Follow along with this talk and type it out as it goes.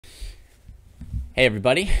Hey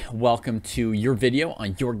everybody, welcome to your video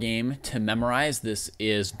on your game to memorize. This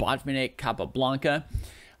is Botvinnik Capablanca.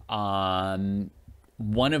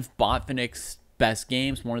 One of Botvinnik's best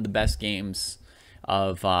games, one of the best games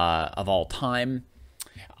of all time.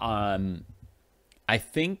 I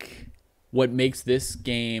think what makes this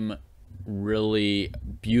game really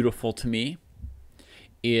beautiful to me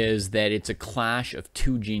is that it's a clash of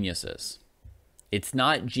two geniuses. It's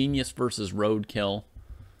not genius versus roadkill,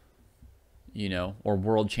 you know, or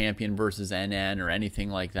world champion versus NN or anything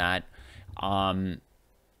like that.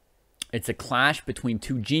 It's a clash between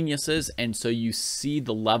two geniuses, and so you see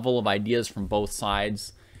the level of ideas from both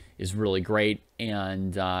sides is really great.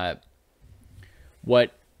 And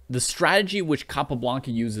what the strategy which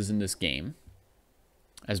Capablanca uses in this game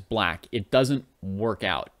as black, it doesn't work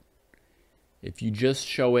out. If you just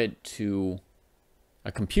show it to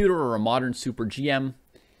a computer or a modern super GM,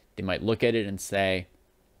 they might look at it and say,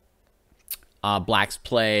 black's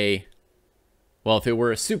play, well, if it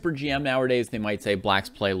were a super GM nowadays, they might say black's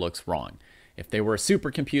play looks wrong. If they were a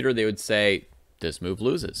supercomputer, they would say this move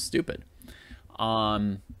loses, stupid.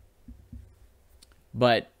 But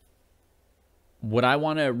what I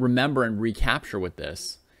want to remember and recapture with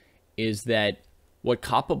this is that what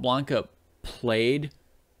Capablanca played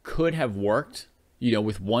could have worked, you know,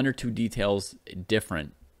 with one or two details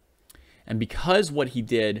different. And because what he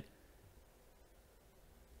did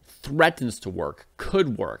threatens to work,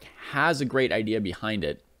 could work, has a great idea behind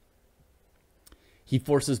it, he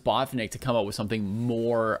forces Botvinnik to come up with something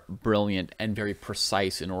more brilliant and very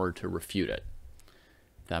precise in order to refute it.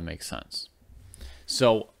 If that makes sense.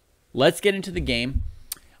 So let's get into the game.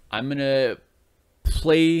 I'm going to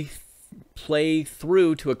play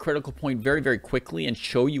through to a critical point very, very quickly and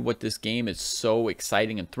show you what this game is so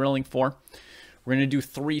exciting and thrilling for. We're going to do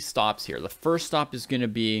 3 stops here. The first stop is going to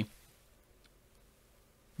be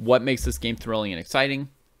what makes this game thrilling and exciting,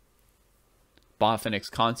 Botvinnik's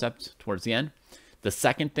concept towards the end. The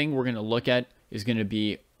second thing we're going to look at is going to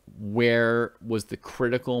be where was the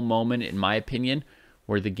critical moment, in my opinion,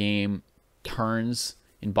 where the game turns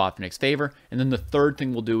in Botvinnik's favor. And then the third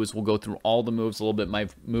thing we'll do is we'll go through all the moves a little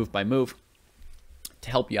bit move by move to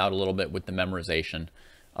help you out a little bit with the memorization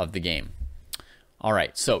of the game. All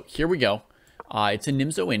right, so here we go. It's a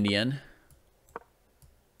Nimzo Indian.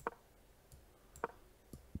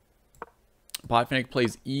 Botvinnik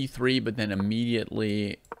plays e3, but then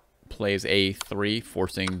immediately plays a3,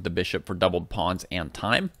 forcing the bishop for doubled pawns and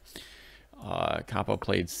time. Capo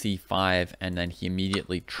played c5, and then he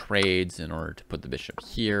immediately trades in order to put the bishop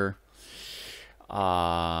here.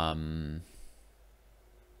 I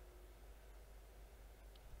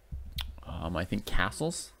think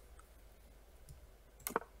castles.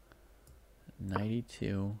 Knight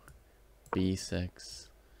e2, b6,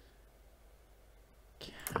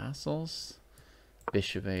 castles.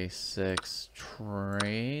 Bishop a6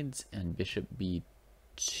 trades, and bishop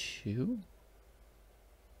b2.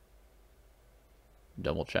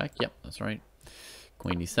 Double check. Yep, that's right.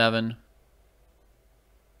 Queen d7.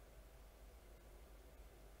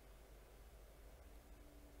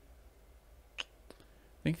 I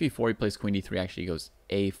think before he plays queen d3, actually he goes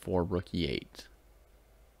a4, rook e8.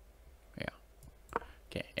 Yeah.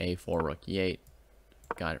 Okay, a4, rook e8.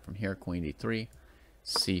 Got it from here. Queen d3,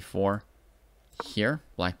 c4. Here,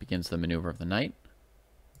 black begins the maneuver of the knight.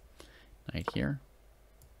 Knight here,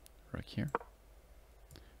 rook here,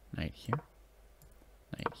 knight here,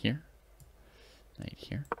 knight here, knight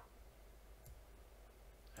here,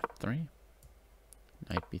 f3,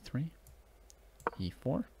 knight b3,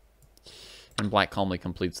 e4, and black calmly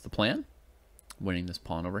completes the plan, winning this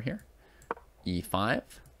pawn over here. e5,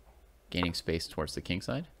 gaining space towards the king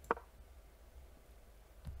side.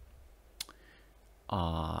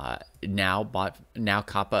 Now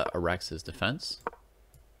Kappa erects his defense,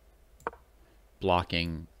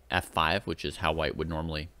 blocking f5, which is how white would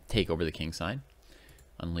normally take over the king side.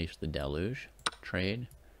 Unleash the deluge. Trade.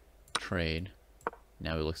 Trade.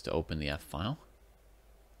 Now he looks to open the f file.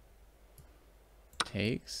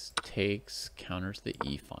 Takes. Takes. Counters the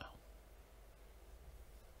e file.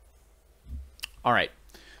 All right.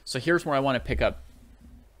 So here's where I want to pick up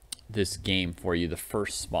this game for you, the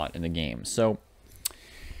first spot in the game. So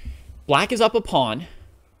black is up a pawn.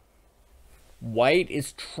 White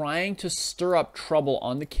is trying to stir up trouble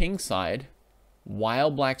on the king side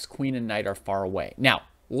while black's queen and knight are far away. Now,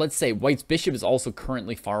 let's say white's bishop is also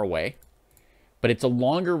currently far away, but it's a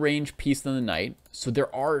longer range piece than the knight, so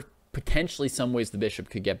there are potentially some ways the bishop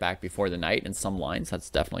could get back before the knight and some lines. That's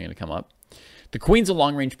definitely going to come up. The queen's a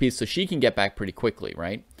long range piece, so she can get back pretty quickly,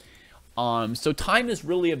 right? So time is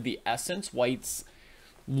really of the essence. White's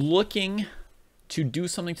looking to do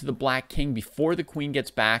something to the black king before the queen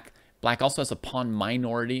gets back. Black also has a pawn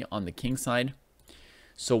minority on the king side.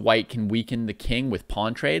 So white can weaken the king with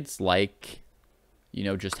pawn trades like, you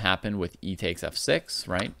know, just happened with e takes f6,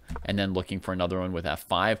 right? And then looking for another one with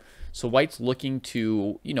f5. So white's looking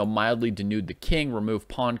to, you know, mildly denude the king, remove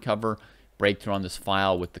pawn cover, breakthrough on this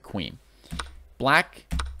file with the queen.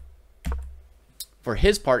 Black, for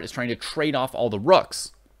his part, is trying to trade off all the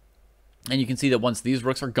rooks. And you can see that once these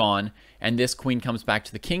rooks are gone and this queen comes back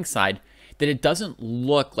to the king side, that it doesn't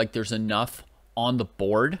look like there's enough on the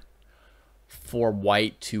board for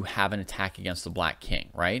white to have an attack against the black king,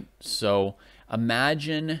 right? So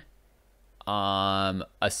imagine a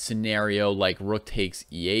scenario like rook takes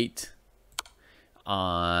e8,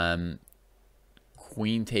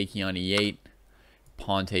 queen taking on e8,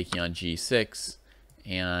 pawn taking on g6,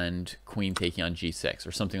 and queen taking on g6,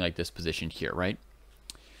 or something like this position here, right?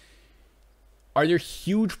 Are there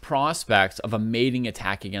huge prospects of a mating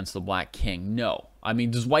attack against the black king? No. I mean,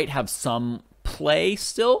 does white have some play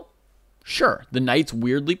still? Sure. The knight's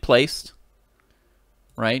weirdly placed,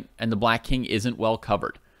 right? And the black king isn't well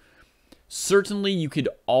covered. Certainly, you could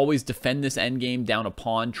always defend this endgame down a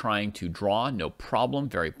pawn trying to draw. No problem.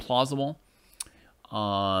 Very plausible.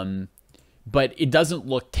 But it doesn't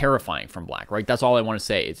look terrifying from black, right? That's all I want to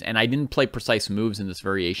say. And I didn't play precise moves in this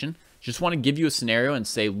variation. Just want to give you a scenario and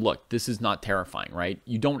say, look, this is not terrifying, right?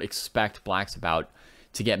 You don't expect black's about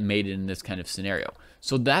to get mated in this kind of scenario.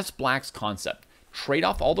 So that's black's concept. Trade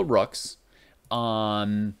off all the rooks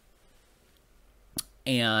and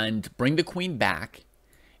bring the queen back.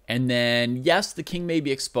 And then, yes, the king may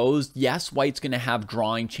be exposed. Yes, white's going to have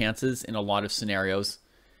drawing chances in a lot of scenarios.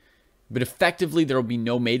 But effectively, there will be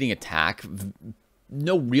no mating attack,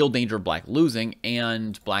 no real danger of black losing,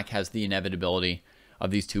 and black has the inevitability of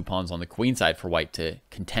these two pawns on the queen side for white to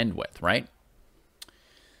contend with, right?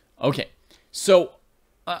 Okay, so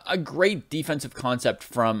a great defensive concept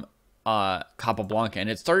from Capablanca, and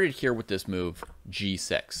it started here with this move,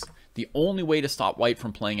 g6. The only way to stop white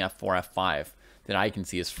from playing f4, f5 that I can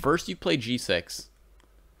see is first you play g6,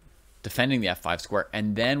 defending the f5 square,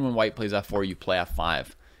 and then when white plays f4, you play f5,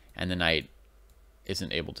 and the knight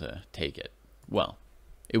isn't able to take it. Well,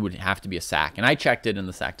 it would have to be a sack, and I checked it, and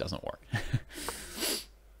the sack doesn't work.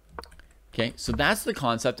 Okay, so that's the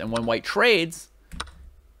concept, and when white trades,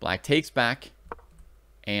 black takes back,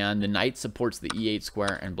 and the knight supports the e8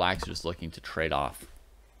 square, and black's just looking to trade off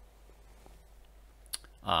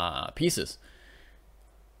pieces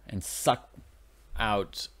and suck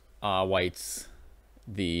out white's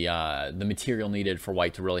the material needed for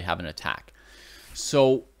white to really have an attack.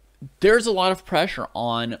 So there's a lot of pressure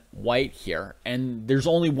on white here, and there's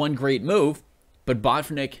only one great move, but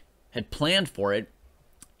Botvinnik had planned for it,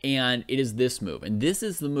 and it is this move. And this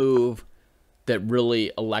is the move that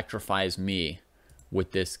really electrifies me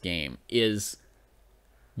with this game, is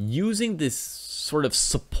using this sort of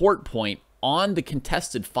support point on the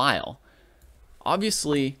contested file.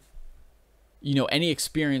 Obviously, you know, any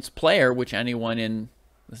experienced player, which anyone in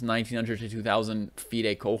this 1900 to 2000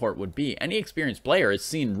 FIDE cohort would be, any experienced player has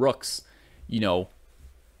seen rooks, you know,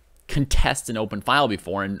 contest an open file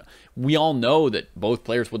before, and we all know that both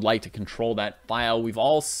players would like to control that file. We've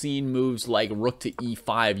all seen moves like rook to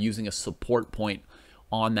e5 using a support point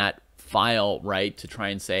on that file, right, to try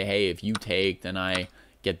and say, hey, if you take, then I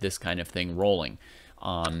get this kind of thing rolling.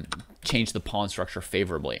 Change the pawn structure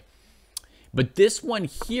favorably. But this one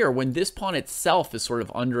here, when this pawn itself is sort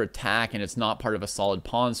of under attack and it's not part of a solid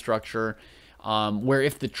pawn structure, where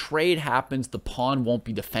if the trade happens, the pawn won't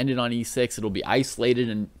be defended on e6, it'll be isolated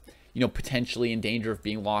and, you know, potentially in danger of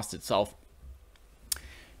being lost itself.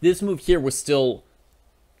 This move here was still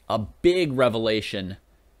a big revelation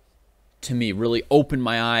to me, really opened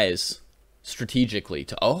my eyes strategically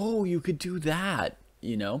to, oh, you could do that,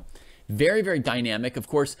 you know. Very, very dynamic. Of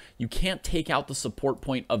course, you can't take out the support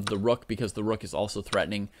point of the rook because the rook is also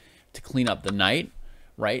threatening to clean up the knight,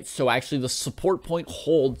 right? So actually the support point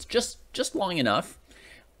holds just long enough.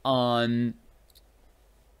 I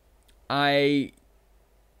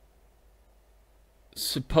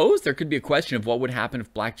suppose there could be a question of what would happen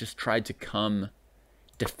if black just tried to come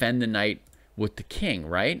defend the knight with the king,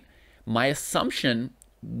 right? My assumption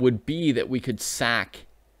would be that we could sack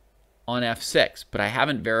on f6, but I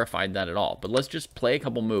haven't verified that at all. But let's just play a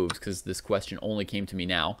couple moves because this question only came to me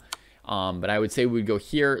now. But I would say we'd go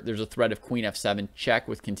here. There's a threat of queen f7 check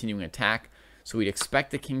with continuing attack. So we'd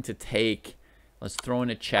expect the king to take. Let's throw in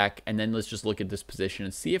a check, and then let's just look at this position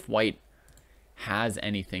and see if white has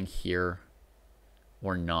anything here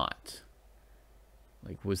or not.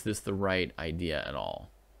 Like, was this the right idea at all?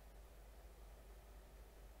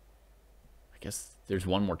 I guess there's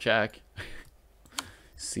one more check.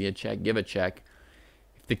 See a check, give a check.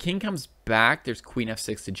 If the king comes back, there's queen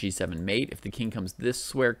f6 to g7 mate. If the king comes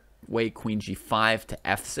this way, queen g5 to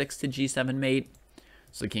f6 to g7 mate.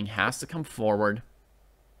 So the king has to come forward.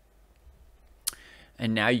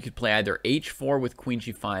 And now you could play either h4 with queen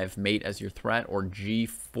g5 mate as your threat, or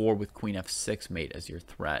g4 with queen f6 mate as your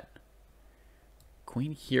threat.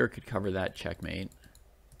 Queen here could cover that checkmate.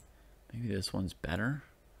 Maybe this one's better.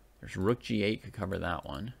 There's rook g8 could cover that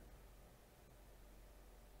one.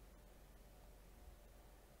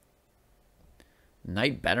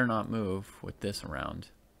 Knight better not move with this around.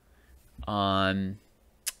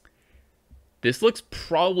 This looks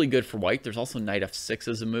probably good for white. There's also knight f6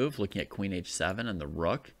 as a move, looking at queen h7 and the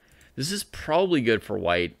rook. This is probably good for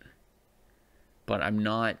white, but I'm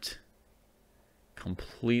not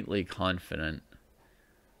completely confident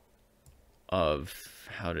of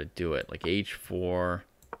how to do it. Like h4,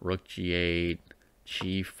 rook g8,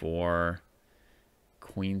 g4,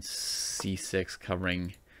 queen c6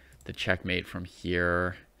 covering the checkmate from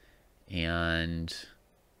here, and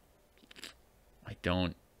I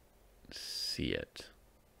don't see it.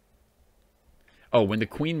 Oh, when the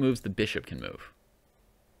queen moves, the bishop can move.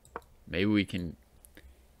 Maybe we can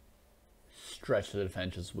stretch the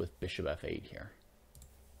defenses with bishop f8 here.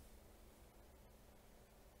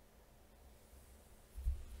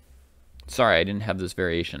 Sorry, I didn't have this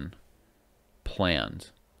variation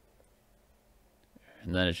planned.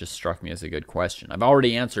 And then it just struck me as a good question. I've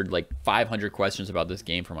already answered like 500 questions about this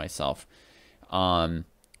game for myself. So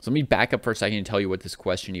let me back up for a second and tell you what this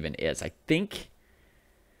question even is. I think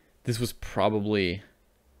this was probably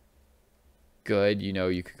good. You know,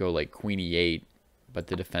 you could go like queen e8, but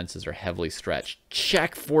the defenses are heavily stretched.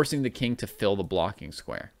 Check, forcing the king to fill the blocking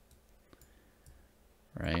square.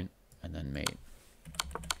 Right? And then mate.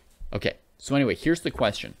 Okay, so anyway, here's the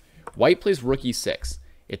question. White plays rook e6.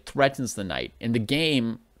 It threatens the knight. In the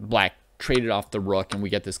game, black traded off the rook, and we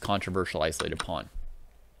get this controversial isolated pawn.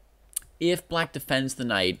 If black defends the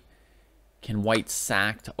knight, can white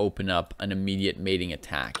sack to open up an immediate mating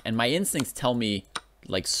attack? And my instincts tell me,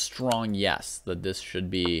 like, strong yes, that this should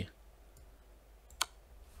be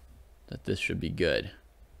good.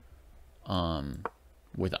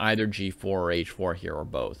 With either g4 or h4 here, or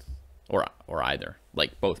both, or either.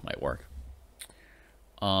 Like, both might work.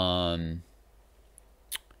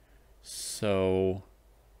 So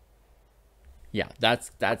yeah,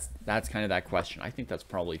 that's kind of that question. I think that's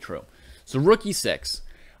probably true. So rook e6.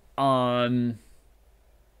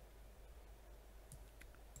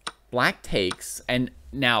 Black takes, and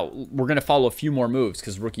now we're going to follow a few more moves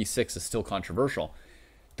because rook e6 is still controversial.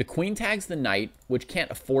 The queen tags the knight, which can't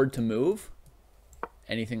afford to move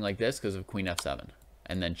anything like this because of queen f7,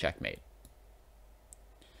 and then checkmate.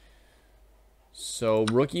 So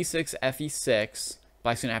rook e6, f e6.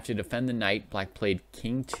 Black's going to have to defend the knight. Black played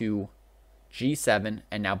king 2, g7,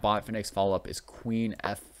 and now Botvinnik's follow-up is queen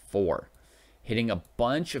f4. Hitting a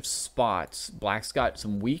bunch of spots. Black's got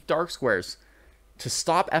some weak dark squares. To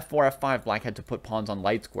stop f4, f5, black had to put pawns on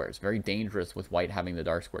light squares. Very dangerous with white having the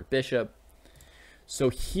dark squared bishop. So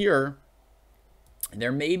here,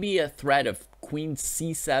 there may be a threat of queen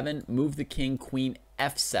c7, move the king, queen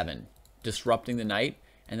f7, disrupting the knight,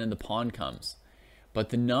 and then the pawn comes. But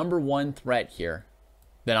the number one threat here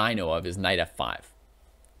that I know of is knight f5.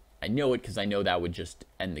 I know it because I know that would just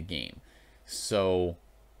end the game. So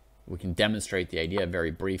we can demonstrate the idea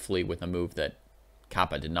very briefly with a move that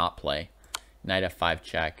Kappa did not play. Knight f5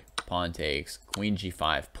 check, pawn takes, queen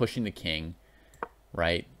g5, pushing the king,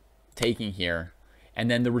 right? Taking here.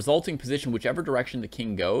 And then the resulting position, whichever direction the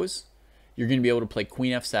king goes, you're going to be able to play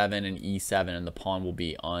queen f7 and e7, and the pawn will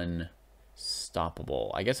be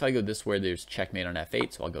unstoppable. I guess if I go this way, there's checkmate on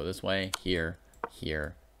f8, so I'll go this way, here,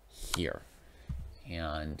 here, here.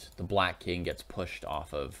 And the black king gets pushed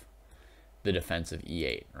off of the defense of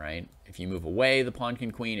e8, right? If you move away, the pawn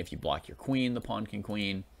can queen. If you block your queen, the pawn can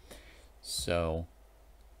queen. So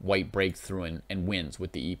white breaks through and wins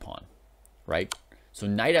with the e-pawn, right? So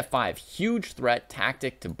knight f5, huge threat,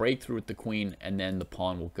 tactic to break through with the queen, and then the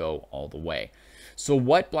pawn will go all the way. So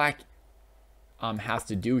what black has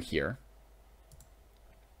to do here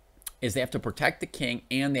is they have to protect the king,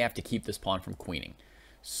 and they have to keep this pawn from queening.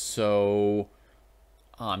 So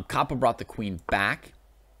Kappa brought the queen back,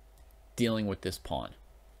 dealing with this pawn.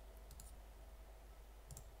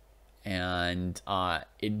 And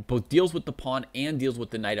it both deals with the pawn and deals with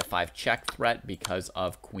the knight f5 check threat because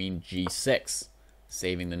of queen g6,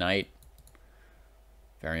 saving the knight.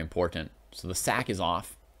 Very important. So the sack is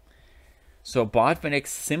off. So Botvinnik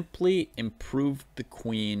simply improved the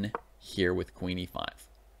queen here with queen e5.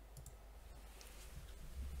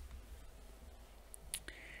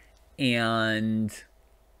 And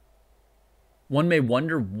One may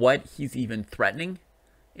wonder what he's even threatening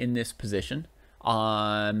in this position.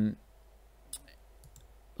 Like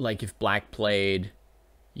if black played,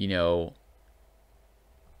 you know,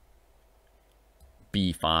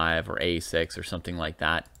 b5 or a6 or something like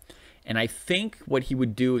that. And I think what he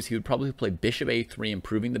would do is he would probably play bishop a3,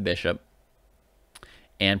 improving the bishop,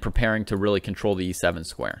 and preparing to really control the e7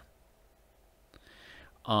 square.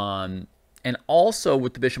 And also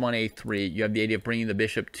with the bishop on a3, you have the idea of bringing the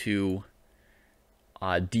bishop to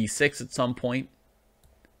d6 at some point,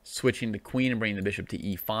 switching the queen and bringing the bishop to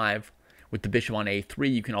e5. With the bishop on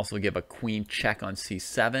a3, you can also give a queen check on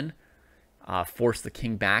c7, force the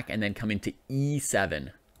king back, and then come into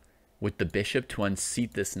e7 with the bishop to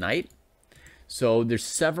unseat this knight. So there's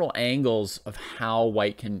several angles of how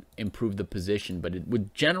white can improve the position, but it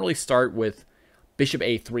would generally start with bishop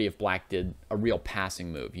a3 if black did a real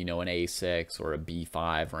passing move, you know, an a6 or a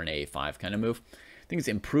b5 or an a5 kind of move. I think it's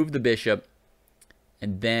improve the bishop,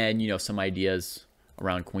 and then, you know, some ideas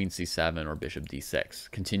around queen c7 or bishop d6,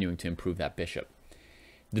 continuing to improve that bishop.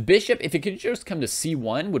 The bishop, if it could just come to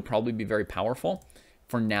c1, would probably be very powerful.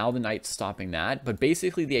 For now, the knight's stopping that. But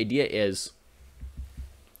basically, the idea is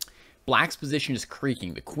black's position is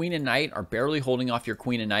creaking. The queen and knight are barely holding off your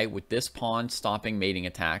queen and knight with this pawn stopping mating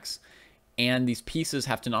attacks. And these pieces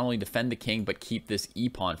have to not only defend the king, but keep this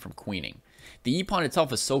e-pawn from queening. The e-pawn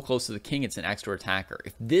itself is so close to the king, it's an extra attacker.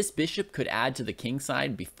 If this bishop could add to the king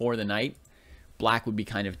side before the knight, black would be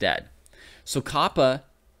kind of dead. So Capa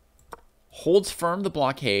holds firm the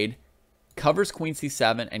blockade, covers queen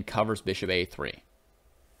c7, and covers bishop a3.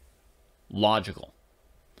 Logical.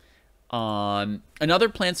 Another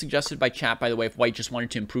plan suggested by chat, by the way, if white just wanted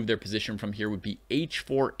to improve their position from here, would be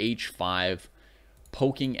h4, h5,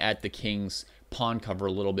 poking at the king's pawn cover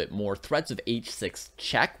a little bit more. Threats of h6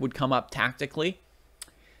 check would come up tactically.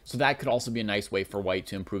 So that could also be a nice way for white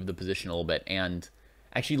to improve the position a little bit. And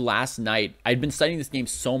actually last night, I'd been studying this game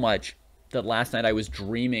so much that last night I was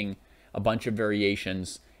dreaming a bunch of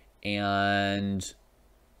variations, and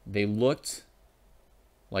they looked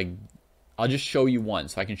like, I'll just show you one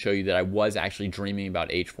so I can show you that I was actually dreaming about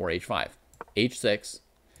h4, h5, h6,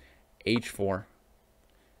 h4,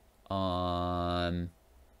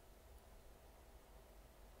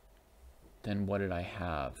 then what did I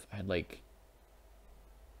have? I had like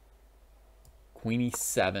queen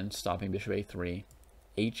e7, stopping bishop a3,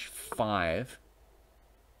 h5,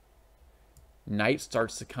 knight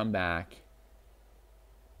starts to come back.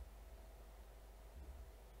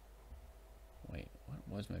 Wait, what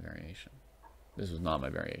was my variation? This was not my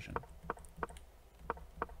variation.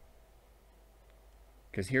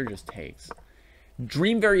 Because here just takes.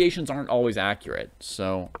 Dream variations aren't always accurate,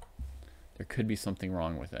 so there could be something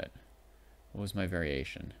wrong with it. What was my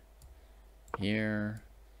variation? Here,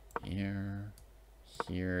 here,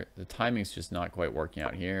 here. The timing's just not quite working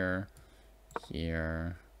out. Here,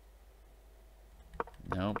 here.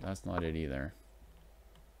 Nope, that's not it either.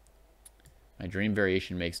 My dream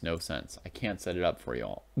variation makes no sense. I can't set it up for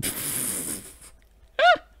y'all.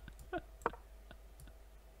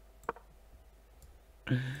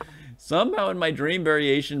 Somehow in my dream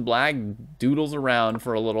variation, black doodles around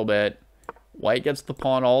for a little bit. White gets the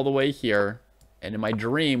pawn all the way here. And in my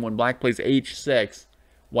dream, when black plays h6,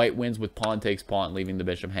 white wins with pawn takes pawn, leaving the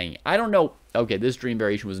bishop hanging. I don't know. Okay, this dream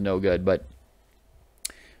variation was no good, but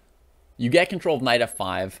you get control of knight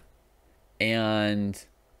f5. And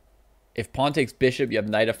if pawn takes bishop, you have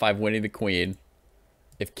knight f5 winning the queen.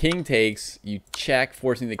 If king takes, you check,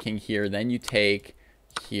 forcing the king here. Then you take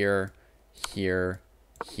here, here,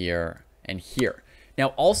 here, and here. Now,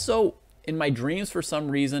 also, in my dreams, for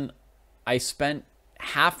some reason, I spent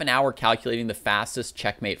half an hour calculating the fastest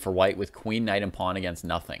checkmate for white with queen, knight, and pawn against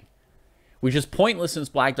nothing, which is pointless since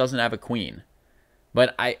black doesn't have a queen.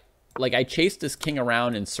 But I chased this king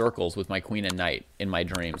around in circles with my queen and knight in my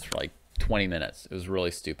dreams for like 20 minutes. It was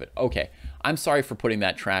really stupid. Okay, I'm sorry for putting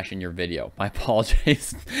that trash in your video. My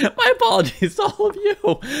apologies. My apologies to all of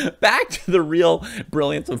you. Back to the real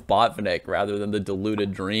brilliance of Botvinnik rather than the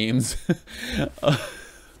deluded dreams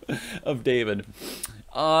of David.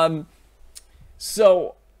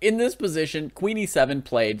 So in this position, queen e7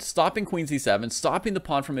 played, stopping queen c7, stopping the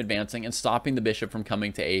pawn from advancing, and stopping the bishop from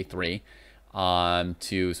coming to a3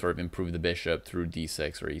 to sort of improve the bishop through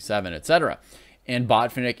d6 or e7, etc. And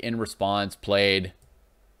Botvinnik, in response, played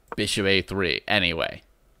bishop a3 anyway.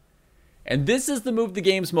 And this is the move the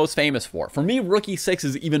game's most famous for. For me, rook e6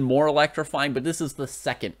 is even more electrifying, but this is the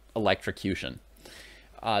second electrocution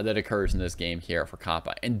that occurs in this game here for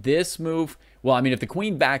Capa. And this move, well, I mean, if the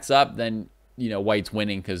queen backs up, then, you know, white's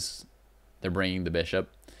winning because they're bringing the bishop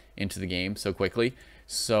into the game so quickly.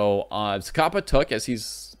 So Capa took, as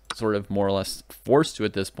he's sort of more or less forced to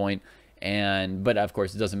at this point. But of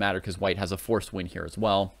course, it doesn't matter because white has a forced win here as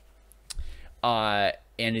well. And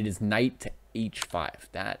it is knight to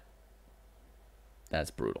h5.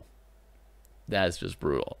 That's brutal. That's just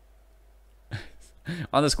brutal.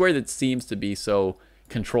 On the square that seems to be so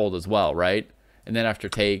controlled as well, right? And then after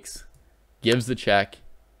takes, gives the check.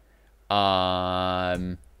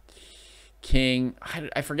 King,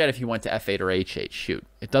 I forget if he went to f8 or h8. Shoot,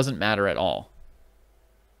 it doesn't matter at all.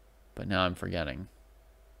 But now I'm forgetting.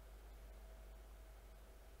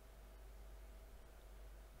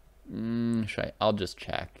 I'll just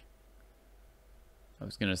check. I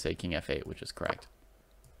was going to say king f8, which is correct.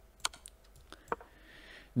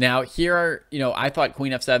 Now, here, I thought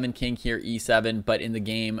queen f7, king here, e7, but in the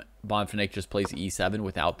game, Botvinnik just plays e7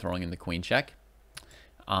 without throwing in the queen check.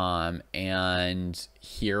 And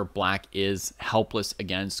here, black is helpless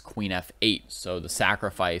against queen f8, so the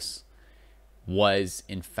sacrifice was,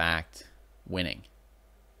 in fact, winning.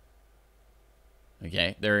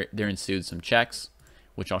 Okay, there ensued some checks,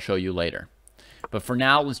 which I'll show you later. But for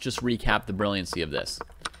now, let's just recap the brilliancy of this.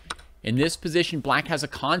 In this position, black has a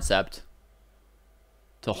concept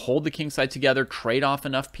to hold the kingside together, trade off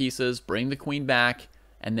enough pieces, bring the queen back,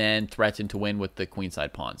 and then threaten to win with the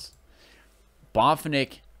queenside pawns.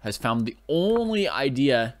 Botvinnik has found the only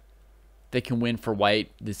idea that can win for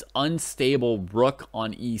white, this unstable rook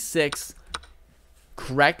on e6,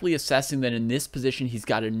 correctly assessing that in this position he's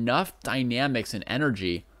got enough dynamics and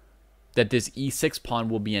energy that this e6 pawn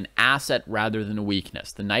will be an asset rather than a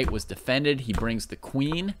weakness. The knight was defended, he brings the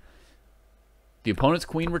queen, the opponent's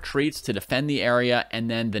queen retreats to defend the area, and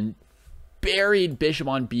then the buried bishop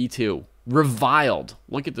on b2, reviled,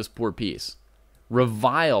 look at this poor piece,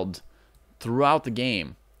 reviled throughout the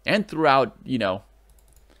game, and throughout,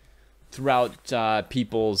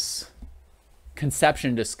 people's conception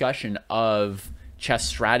and discussion of chess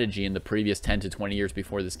strategy in the previous 10 to 20 years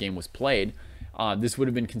before this game was played. This would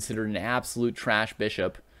have been considered an absolute trash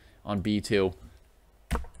bishop on b2.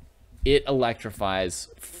 It electrifies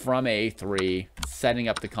from a3, setting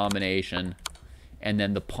up the combination, and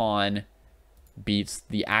then the pawn beats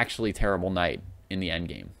the actually terrible knight in the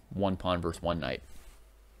endgame. One pawn versus one knight.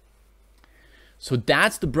 So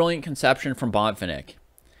that's the brilliant conception from Botvinnik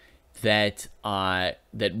that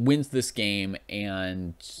wins this game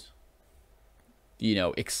and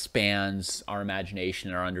expands our imagination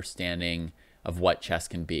and our understanding of what chess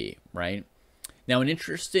can be, right? Now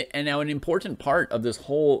an important part of this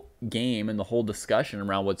whole game and the whole discussion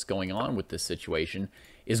around what's going on with this situation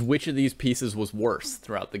is which of these pieces was worse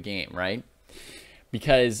throughout the game, right?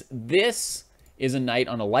 Because this is a knight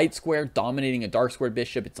on a light square dominating a dark square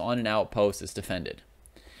bishop. It's on an outpost. It's defended.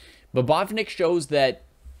 But Botvinnik shows that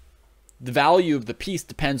the value of the piece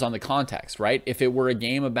depends on the context, right? If it were a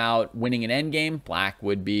game about winning an endgame, black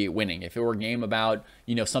would be winning. If it were a game about,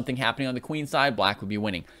 something happening on the queen side, black would be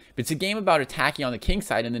winning. But it's a game about attacking on the king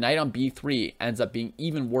side, and the knight on b3 ends up being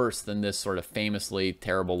even worse than this sort of famously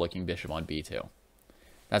terrible looking bishop on b2.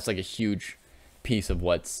 That's like a huge piece of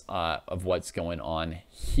what's going on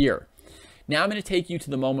here. Now I'm going to take you to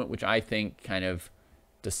the moment which I think kind of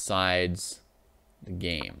decides the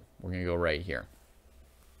game. We're going to go right here.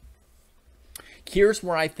 Here's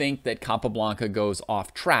where I think that Capablanca goes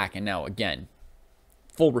off track. And now, again,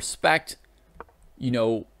 full respect,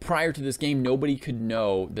 prior to this game, nobody could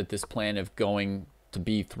know that this plan of going to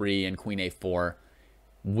b3 and queen a4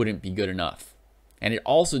 wouldn't be good enough. And it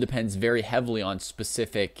also depends very heavily on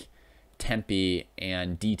specific tempi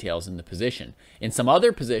and details in the position. In some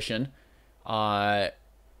other position, where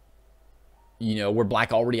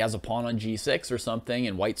black already has a pawn on g6 or something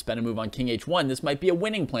and white spent a move on king h1, this might be a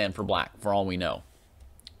winning plan for black, for all we know.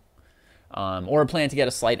 Or a plan to get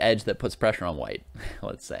a slight edge that puts pressure on white,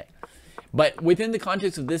 let's say. But within the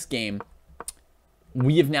context of this game,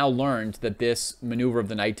 we have now learned that this maneuver of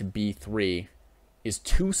the knight to b3 is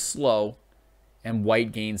too slow, and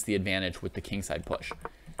white gains the advantage with the kingside push.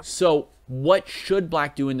 So what should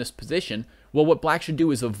black do in this position? Well, what black should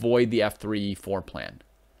do is avoid the f3 e4 plan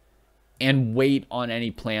and wait on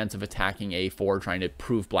any plans of attacking a4, trying to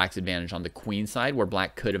prove black's advantage on the queen side, where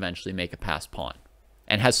black could eventually make a passed pawn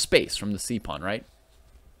and has space from the c pawn, right?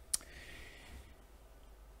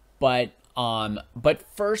 But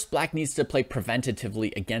first, black needs to play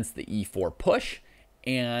preventatively against the e4 push,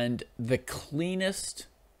 and the cleanest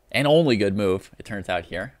and only good move, it turns out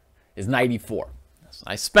here, is knight e4.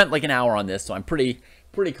 I spent like an hour on this, so I'm pretty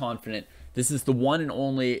confident this is the one and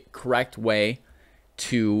only correct way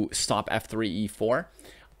to stop f3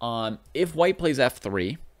 e4. If white plays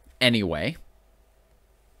f3 anyway,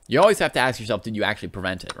 you always have to ask yourself, did you actually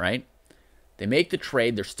prevent it, right? They make the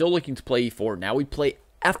trade. They're still looking to play e4. Now we play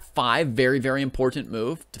F5, very, very important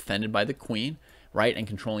move, defended by the queen, right, and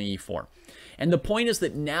controlling E4. And the point is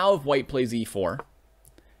that now if white plays E4,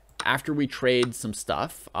 after we trade some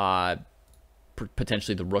stuff,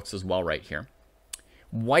 potentially the rooks as well right here,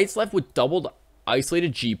 white's left with doubled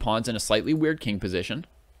isolated G-pawns in a slightly weird king position,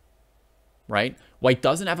 right? White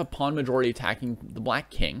doesn't have a pawn majority attacking the black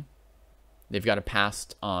king. They've got a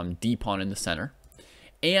passed D-pawn in the center.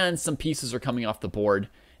 And some pieces are coming off the board,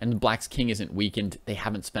 and the black's king isn't weakened. They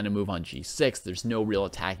haven't spent a move on G6. There's no real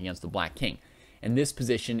attack against the black king. And this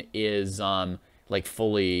position is like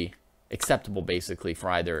fully acceptable basically for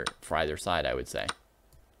either side, I would say.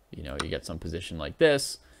 You know, you get some position like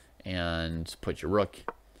this and put your rook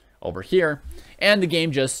over here, and the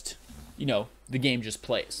game just, you know, the game just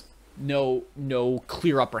plays. No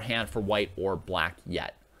clear upper hand for white or black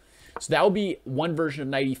yet. So that will be one version of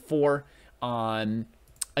knight e4.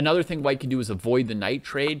 Another thing white can do is avoid the knight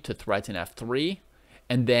trade to threaten f3,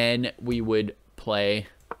 and then we would play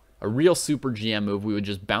a real super GM move. We would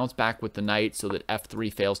just bounce back with the knight so that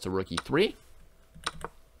f3 fails to rook e3.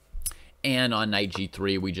 And on knight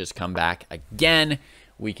g3, we just come back again.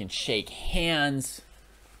 We can shake hands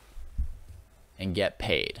and get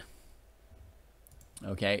paid.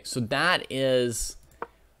 Okay, so that is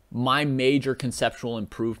my major conceptual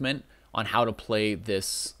improvement on how to play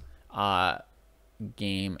this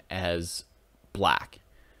game as black.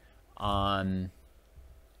 And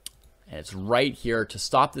it's right here to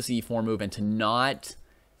stop this e4 move and to not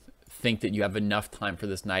think that you have enough time for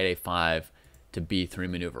this knight a5 to b3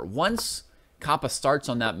 maneuver. Once Capa starts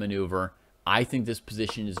on that maneuver, I think this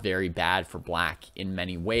position is very bad for black in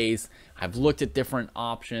many ways. I've looked at different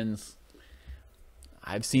options.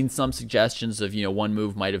 I've seen some suggestions of, you know, one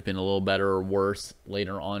move might have been a little better or worse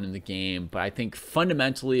later on in the game. But I think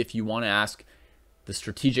fundamentally, if you want to ask the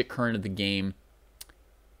strategic current of the game,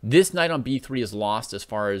 this knight on b3 is lost as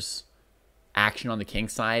far as action on the king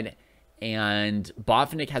side. And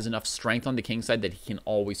Botvinnik has enough strength on the king side that he can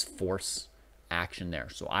always force action there.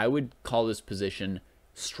 So I would call this position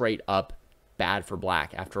straight up bad for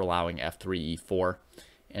black after allowing f3, e4,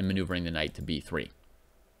 and maneuvering the knight to b3.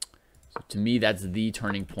 So to me, that's the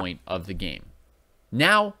turning point of the game.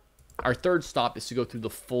 Now, our third stop is to go through the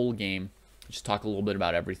full game. Just talk a little bit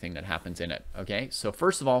about everything that happens in it. Okay, so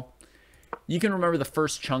first of all, you can remember the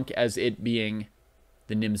first chunk as it being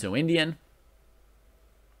the Nimzo Indian.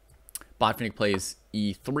 Botvinnik plays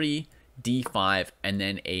e3, d5, and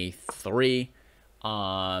then a3.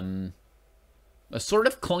 A sort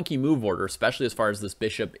of clunky move order, especially as far as this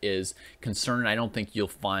bishop is concerned. I don't think you'll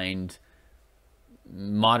find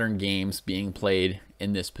modern games being played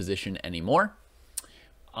in this position anymore.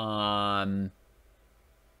 You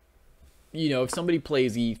know, if somebody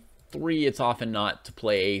plays e3, it's often not to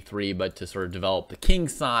play a3, but to sort of develop the king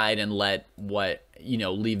side and let what, you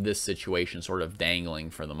know, leave this situation sort of dangling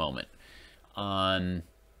for the moment. But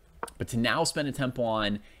to now spend a tempo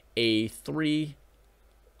on a3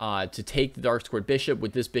 to take the dark squared bishop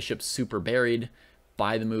with this bishop super buried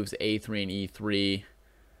by the moves a3 and e3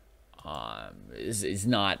 is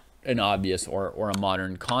not an obvious or a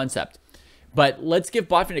modern concept. But let's give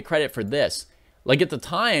Botvinnik credit for this. Like at the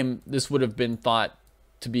time, this would have been thought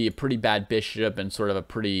to be a pretty bad bishop and sort of a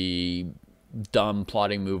pretty dumb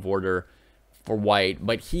plotting move order for white.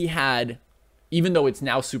 But he had, even though it's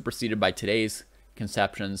now superseded by today's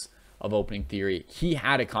conceptions of opening theory, he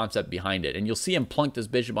had a concept behind it. And you'll see him plunk this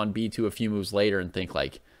bishop on b2 a few moves later and think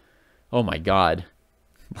like, oh my God,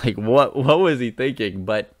 like what was he thinking?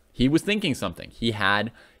 But he was thinking something. He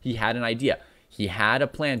had an idea. He had a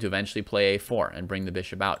plan to eventually play a4 and bring the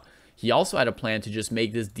bishop out. He also had a plan to just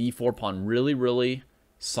make this d4 pawn really, really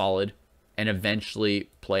solid and eventually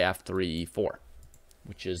play f3, e4,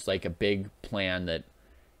 which is like a big plan that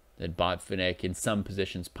Botvinnik in some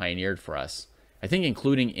positions pioneered for us. I think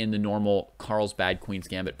including in the normal Carlsbad Queen's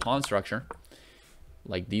Gambit pawn structure,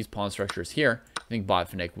 like these pawn structures here. I think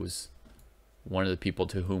Botvinnik was one of the people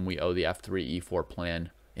to whom we owe the f3, e4 plan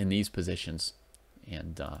in these positions.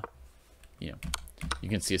 And, you know, you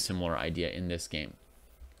can see a similar idea in this game.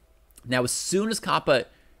 Now, as soon as Capa,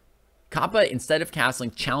 instead of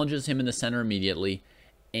castling, challenges him in the center immediately,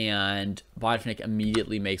 and Botvinnik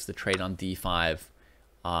immediately makes the trade on d5,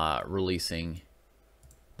 releasing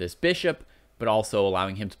this bishop, but also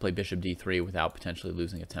allowing him to play bishop d3 without potentially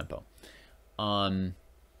losing a tempo.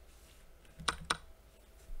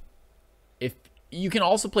 If you can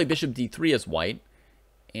also play bishop d3 as white,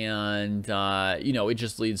 and you know, it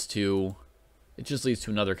just leads to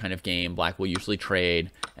another kind of game. Black will usually trade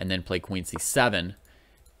and then play queen c7,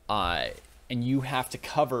 and you have to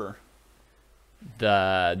cover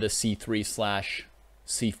the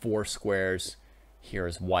c3/c4 squares here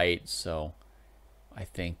is white. So I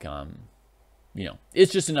think, you know,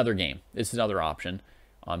 it's just another game. It's another option.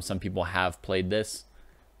 Some people have played this.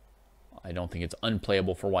 I don't think it's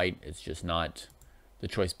unplayable for white. It's just not the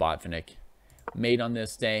choice Botvinnik made on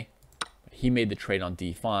this day. But he made the trade on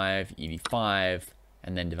d5, ed5,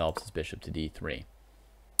 and then develops his bishop to d3.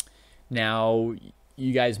 Now,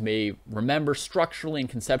 you guys may remember structurally and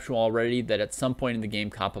conceptually already that at some point in the game,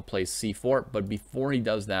 Capa plays c4. But before he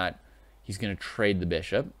does that, he's going to trade the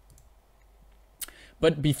bishop.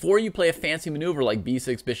 But before you play a fancy maneuver like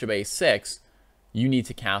b6, bishop a6, you need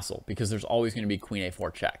to castle, because there's always going to be queen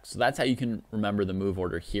a4 check. So that's how you can remember the move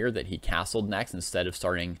order here, that he castled next instead of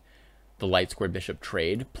starting the light square bishop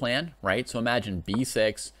trade plan, right? So imagine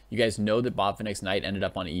b6. You guys know that Botvinnik's knight ended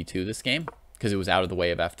up on e2 this game because it was out of the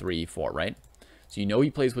way of f3, e4, right? So you know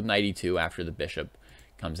he plays with knight e2 after the bishop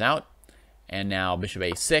comes out. And now bishop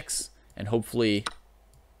a6, and hopefully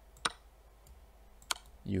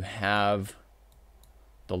you have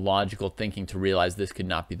the logical thinking to realize this could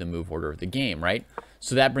not be the move order of the game, right?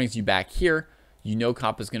 So that brings you back here. You know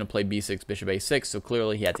Capa's going to play b6, bishop a6, so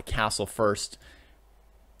clearly he had to castle first.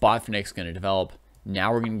 Botvinnik's going to develop.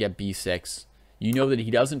 Now we're going to get b6. You know that he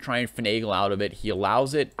doesn't try and finagle out of it. He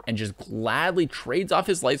allows it and just gladly trades off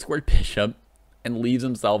his light squared bishop and leaves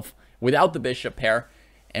himself without the bishop pair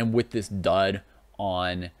and with this dud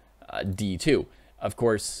on d2. Of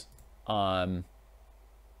course,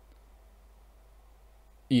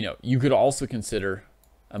 you know, you could also consider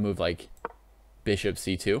a move like bishop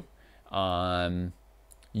c2,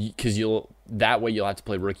 because that way you'll have to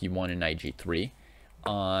play rook e1 and knight g3.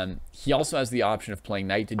 He also has the option of playing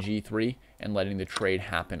knight to g3 and letting the trade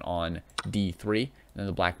happen on d3. And then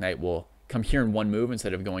the black knight will come here in one move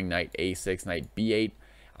instead of going knight a6, knight b8.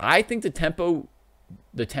 I think the tempi,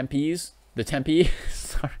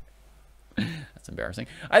 sorry, that's embarrassing.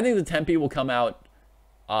 I think the tempi will come out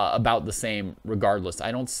about the same regardless.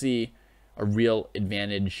 I don't see a real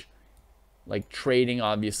advantage. Like trading,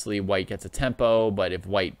 obviously white gets a tempo, but if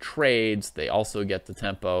white trades, they also get the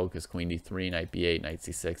tempo because queen d3, knight b8, knight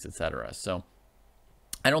c6, etc. So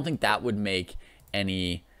I don't think that would make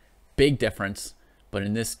any big difference. But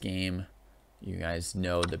in this game, you guys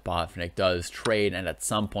know that Botvinnik does trade and at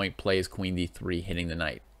some point plays queen d3, hitting the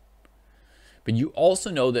knight. But you also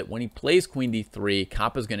know that when he plays queen d3,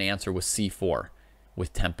 Capa's going to answer with c4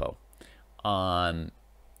 with tempo.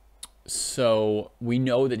 So we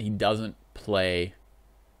know that he doesn't play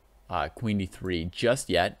queen d3 just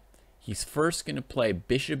yet. He's first going to play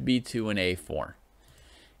bishop b2 and a4.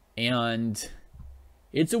 And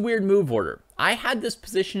it's a weird move order. I had this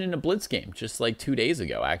position in a blitz game just like 2 days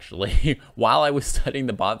ago, actually, while I was studying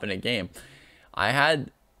the Botvinnik game. I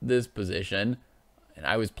had this position, and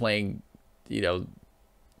I was playing, you know,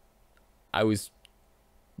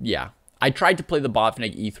 I tried to play the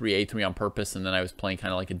Botvinnik e3, a3 on purpose, and then I was playing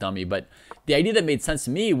kind of like a dummy. But the idea that made sense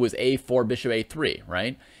to me was a4, bishop a3,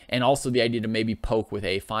 right? And also the idea to maybe poke with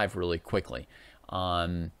a5 really quickly.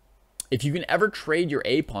 If you can ever trade your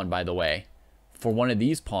a pawn, by the way, for one of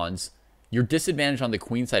these pawns, your disadvantage on the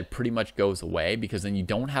queen side pretty much goes away, because then you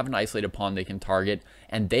don't have an isolated pawn they can target,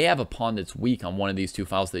 and they have a pawn that's weak on one of these two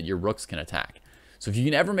files that your rooks can attack. So if you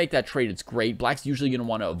can ever make that trade, it's great. Black's usually going to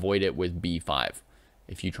want to avoid it with b5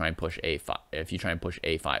 if you try and push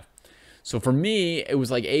a5. So for me, it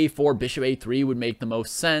was like a4, bishop a3 would make the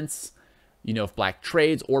most sense. You know, if black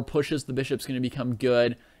trades or pushes, the bishop's going to become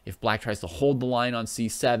good. If black tries to hold the line on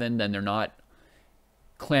c7, then they're not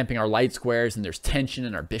clamping our light squares, and there's tension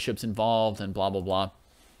and our bishop's involved and blah, blah, blah.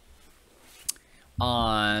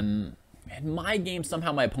 In my game,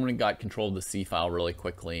 somehow my opponent got control of the c file really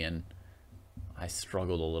quickly, and I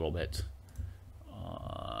struggled a little bit.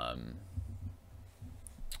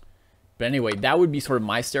 But anyway, that would be sort of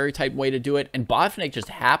my stereotype way to do it. And Botvinnik just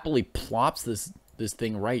happily plops this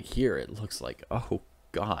thing right here. It looks like, oh,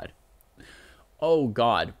 God. Oh,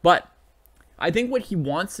 God. But I think what he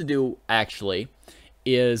wants to do, actually,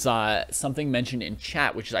 is something mentioned in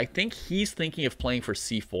chat, which is I think he's thinking of playing for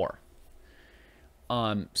c4.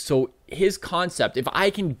 So his concept, if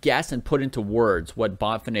I can guess and put into words what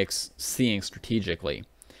Botvinnik's seeing strategically,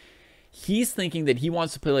 he's thinking that he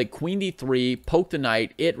wants to play like queen d3, poke the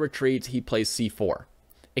knight, it retreats, he plays c4.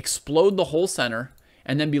 Explode the whole center,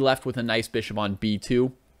 and then be left with a nice bishop on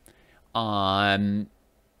b2.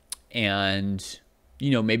 And,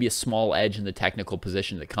 you know, maybe a small edge in the technical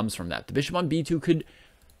position that comes from that. The bishop on b2 could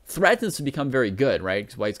threatens to become very good, right?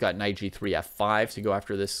 Because white's got knight g3, f5 to go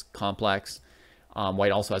after this complex.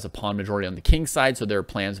 White also has a pawn majority on the king side, so there are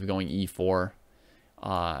plans of going e4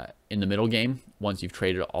 in the middle game once you've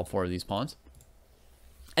traded all four of these pawns.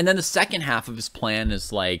 And then the second half of his plan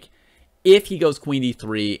is like If he goes queen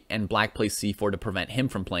d3 and black plays c4 to prevent him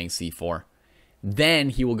from playing c4, then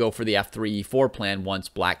he will go for the f3 e4 plan once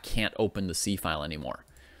black can't open the c file anymore.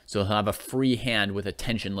 So he'll have a free hand with a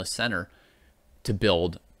tensionless center to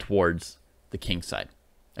build towards the king side.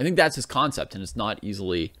 I think that's his concept, and it's not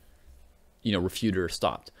easily, refuted or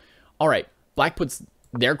stopped. All right, black puts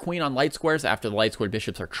their queen on light squares after the light squared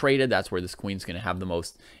bishops are traded. That's where this queen's going to have the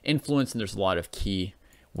most influence, and there's a lot of key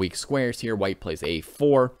weak squares here. White plays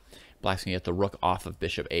a4. Black's going to get the rook off of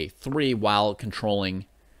bishop a3 while controlling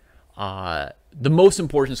the most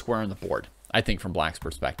important square on the board, I think, from black's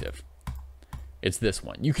perspective. It's this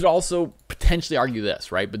one. You could also potentially argue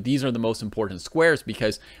this, right? But these are the most important squares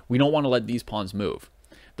because we don't want to let these pawns move.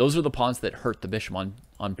 Those are the pawns that hurt the bishop on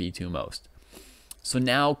b2 most. So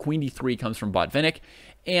now queen d3 comes from Botvinnik.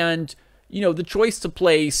 And, the choice to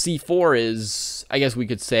play c4 is, I guess we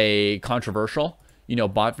could say, controversial.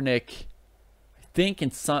 Botvinnik,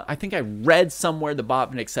 I think I read somewhere that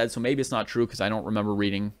Botvinnik said, so maybe it's not true because I don't remember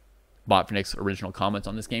reading Botvinnik's original comments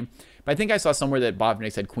on this game. But I think I saw somewhere that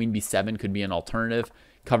Botvinnik said queen b7 could be an alternative,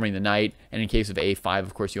 covering the knight. And in case of a5,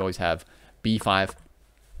 of course, you always have b5.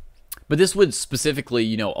 But this would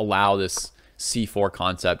specifically, allow this c4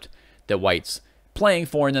 concept that white's playing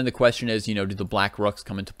for. And then the question is, do the black rooks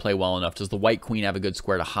come into play well enough? Does the white queen have a good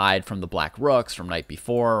square to hide from the black rooks from knight b4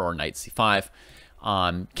 or knight c5?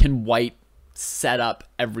 Can white set up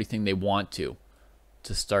everything they want to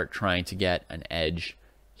start trying to get an edge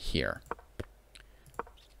here?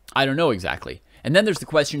 I don't know exactly. And then there's the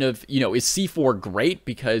question of, is c4 great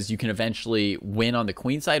because you can eventually win on the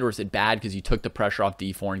queen side, or is it bad because you took the pressure off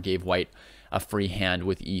d4 and gave white a free hand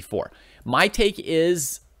with e4? My take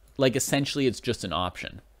is, essentially it's just an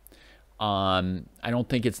option. I don't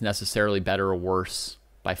think it's necessarily better or worse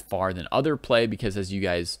by far than other play because, as you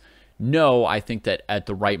guys know, I think that at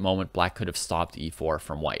the right moment, black could have stopped e4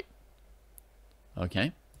 from white.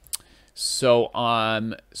 Okay? So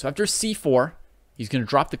after c4, he's going to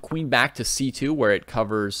drop the queen back to c2 where it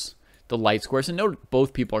covers the light squares. And note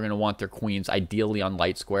both people are going to want their queens ideally on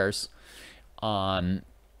light squares in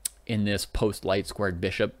this post-light squared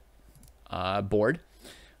bishop board.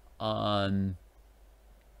 And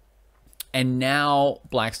now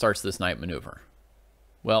black starts this knight maneuver.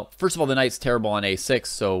 Well, first of all, the knight's terrible on a6,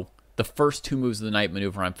 so the first two moves of the knight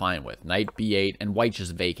maneuver I'm fine with. Knight b8, and white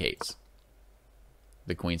just vacates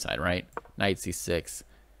the queen side, right? Knight c6,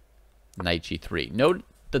 knight g3. Note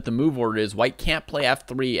that the move order is white can't play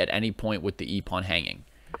f3 at any point with the e-pawn hanging.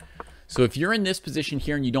 So if you're in this position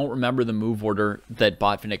here and you don't remember the move order that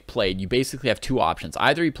Botvinnik played, you basically have two options.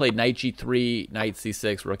 Either he played knight g3, knight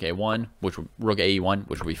c6, rook a1, rook ae1,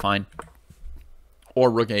 which would be fine, or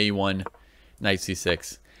rook ae1, knight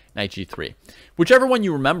c6, knight g3. Whichever one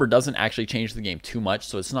you remember doesn't actually change the game too much,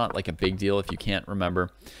 so it's not like a big deal if you can't remember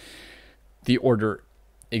the order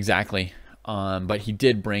exactly. But he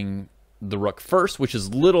did bring the rook first, which is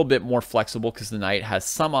a little bit more flexible because the knight has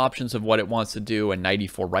some options of what it wants to do, and knight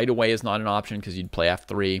e4 right away is not an option because you'd play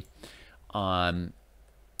f3.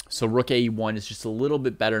 So rook ae1 is just a little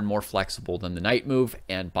bit better and more flexible than the knight move,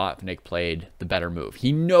 and Botvinnik played the better move.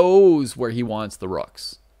 He knows where he wants the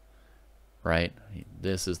rooks, right?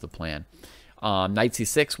 This is the plan. Knight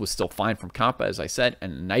c6 was still fine from Kappa, as I said,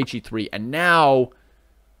 and knight g3, and now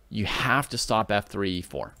you have to stop f3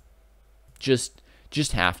 e4.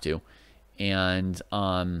 Just have to. And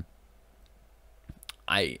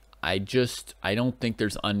I don't think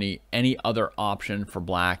there's any other option for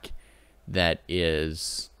black that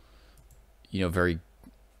is, very,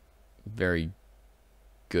 very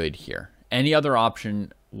good here. Any other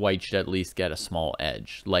option, white should at least get a small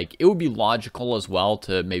edge. Like, it would be logical as well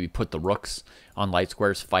to maybe put the rooks on light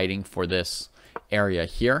squares fighting for this area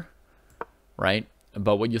here, right?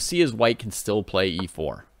 But what you'll see is white can still play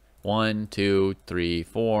e4. 1, 2, 3,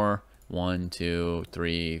 4. 1, 2,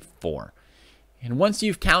 3, 4. And once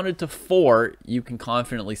you've counted to 4, you can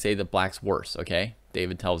confidently say that black's worse, okay?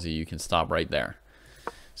 David tells you can stop right there.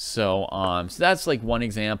 So that's like one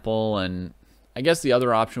example, and I guess the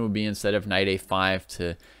other option would be instead of knight a5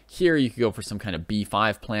 to here, you could go for some kind of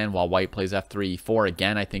b5 plan while white plays f3, e4.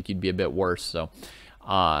 Again, I think you'd be a bit worse, so,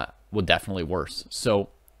 well, definitely worse. So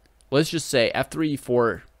let's just say f3,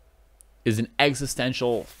 e4 is an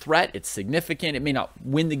existential threat. It's significant. It may not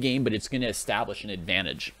win the game, but it's going to establish an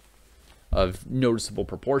advantage of noticeable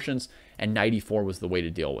proportions, and knight e4 was the way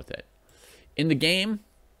to deal with it. In the game,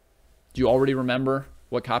 do you already remember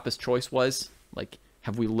what Kappa's choice was? Like,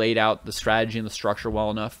 have we laid out the strategy and the structure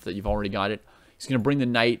well enough that you've already got it? He's going to bring the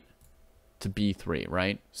knight to b3,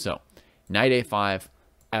 right? So, knight a5,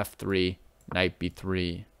 f3, knight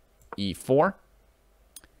b3, e4.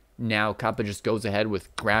 Now Kappa just goes ahead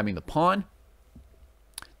with grabbing the pawn.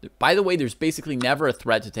 By the way, there's basically never a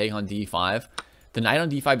threat to take on d5. The knight on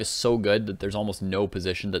d5 is so good that there's almost no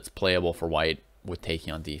position that's playable for white with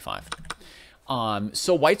taking on d5.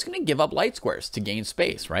 So white's going to give up light squares to gain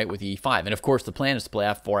space, right, with e5. And of course, the plan is to play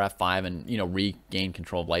f4, f5, and, you know, regain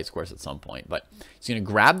control of light squares at some point. But he's going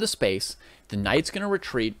to grab the space. The knight's going to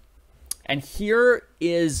retreat. And here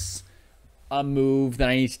is a move that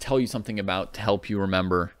I need to tell you something about to help you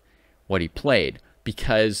remember what he played.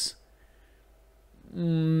 Because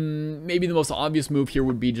maybe the most obvious move here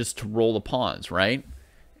would be just to roll the pawns, right?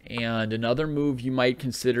 And another move you might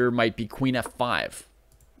consider might be queen f5.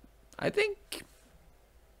 I think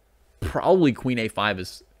probably queen f5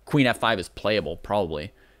 is playable,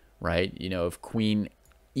 probably, right? You know, if queen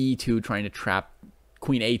e2 trying to trap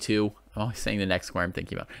queen a2, I'm always saying the next square I'm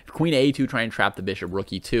thinking about. If queen a2 trying to trap the bishop, rook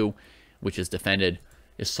e2, which is defended,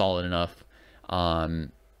 is solid enough,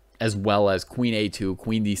 as well as queen a2,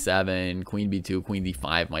 queen d7, queen b2, queen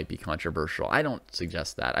d5 might be controversial. I don't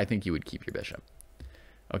suggest that. I think you would keep your bishop.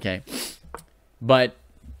 Okay, but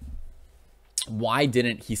why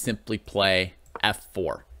didn't he simply play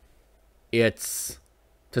f4? It's,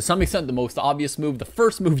 to some extent, the most obvious move, the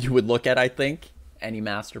first move you would look at, I think, any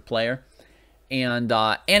master player. And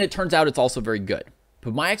it turns out it's also very good.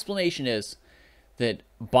 But my explanation is that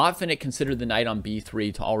Botvinnik considered the knight on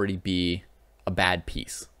b3 to already be a bad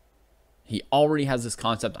piece. He already has this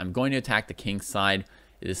concept, I'm going to attack the king's side.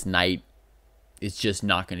 This knight is just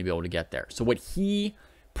not going to be able to get there. So what he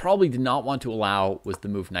probably did not want to allow was the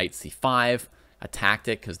move knight c5, a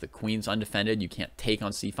tactic because the queen's undefended. You can't take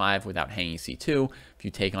on c5 without hanging c2. If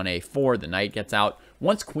you take on a4, the knight gets out.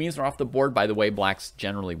 Once queens are off the board, by the way, black's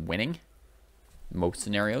generally winning most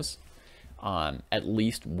scenarios. At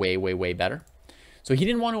least way, way, way better. So he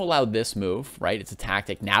didn't want to allow this move, right? It's a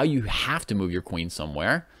tactic. Now you have to move your queen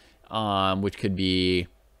somewhere, which could be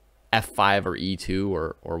f5 or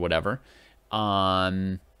e2 or whatever.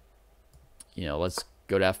 You know, let's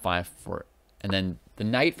go to f5 for, and then the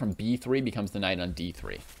knight from b3 becomes the knight on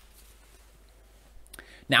d3.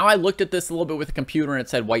 Now I looked at this a little bit with the computer and it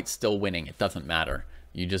said white's still winning. It doesn't matter.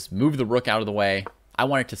 You just move the rook out of the way. I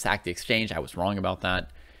wanted to sack the exchange. I was wrong about that.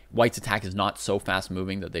 White's attack is not so fast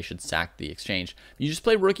moving that they should sack the exchange. You just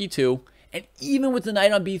play rook e2, and even with the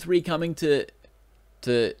knight on b3 coming to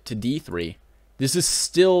d3, this is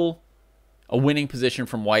still a winning position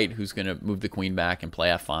from white, who's going to move the queen back and play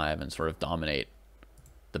f5 and sort of dominate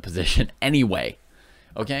the position anyway.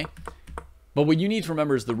 Okay? But what you need to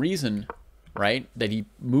remember is the reason, right, that he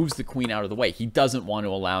moves the queen out of the way. He doesn't want to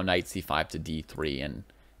allow knight c5 to d3. And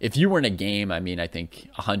if you were in a game, I mean, I think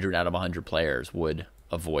 100 out of 100 players would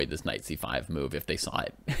avoid this knight c5 move if they saw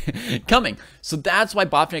it coming. So that's why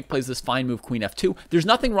Botvinnik plays this fine move, queen f2. There's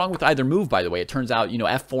nothing wrong with either move, by the way. It turns out, you know,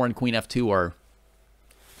 f4 and queen f2 are,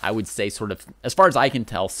 I would say, sort of, as far as I can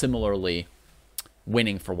tell, similarly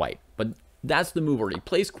winning for white. But that's the move where he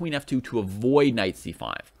plays queen f2 to avoid knight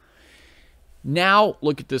c5. Now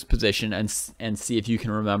look at this position and see if you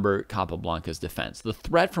can remember Capablanca's defense. The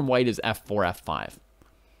threat from white is f4, f5.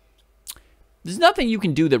 There's nothing you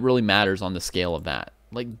can do that really matters on the scale of that.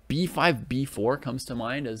 Like b5, b4 comes to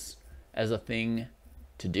mind as a thing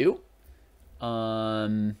to do.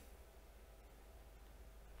 That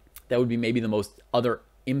would be maybe the most other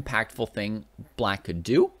impactful thing black could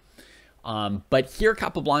do. But here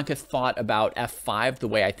Capablanca thought about f5 the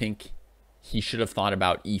way I think he should have thought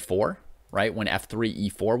about e4, right? When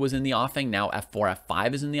f3, e4 was in the offing, now f4,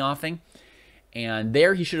 f5 is in the offing. And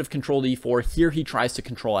there he should have controlled e4. Here he tries to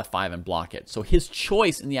control f5 and block it. So his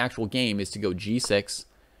choice in the actual game is to go g6,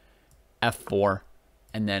 f4,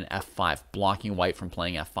 and then f5, blocking white from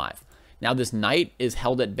playing f5. Now this knight is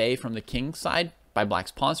held at bay from the king's side by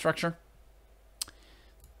black's pawn structure.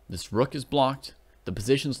 This rook is blocked. The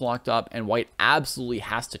position's locked up, and white absolutely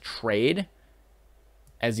has to trade,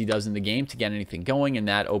 as he does in the game, to get anything going, and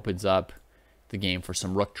that opens up the game for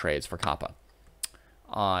some rook trades for Kappa.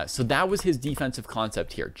 So that was his defensive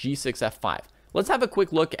concept here, g6, f5. Let's have a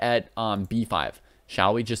quick look at b5,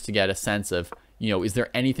 shall we, just to get a sense of, you know, is there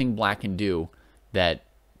anything black can do that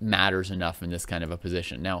matters enough in this kind of a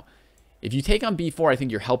position? Now, if you take on b4, I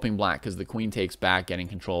think you're helping black because the queen takes back, getting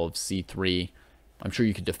control of c3. I'm sure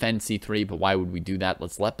you could defend c3, but why would we do that?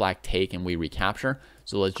 Let's let black take and we recapture.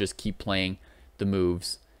 So let's just keep playing the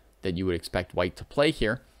moves that you would expect white to play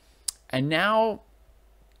here. And now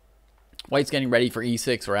white's getting ready for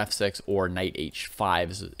e6 or f6 or knight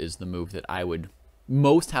h5 is the move that I would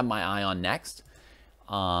most have my eye on next.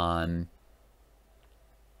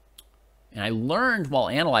 And I learned while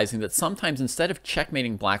analyzing that sometimes instead of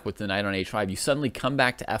checkmating black with the knight on h5, you suddenly come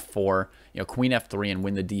back to f4, queen f3, and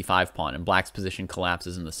win the d5 pawn, and black's position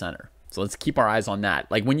collapses in the center. So let's keep our eyes on that.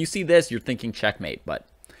 Like when you see this, you're thinking checkmate, but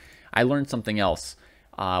I learned something else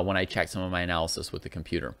when I checked some of my analysis with the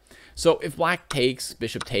computer. So if black takes,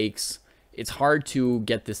 bishop takes, it's hard to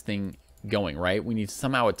get this thing going, right? We need to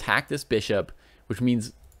somehow attack this bishop, which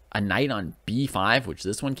means a knight on b5, which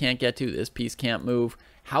this one can't get to, this piece can't move.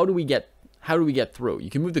 How do we get through? You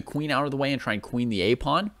can move the queen out of the way and try and queen the a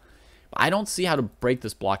pawn. I don't see how to break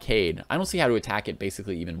this blockade. I don't see how to attack it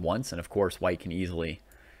basically even once, and of course white can easily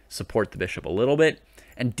support the bishop a little bit.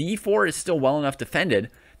 And d4 is still well enough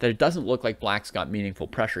defended that it doesn't look like black's got meaningful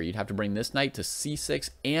pressure. You'd have to bring this knight to c6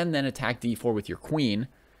 and then attack d4 with your queen.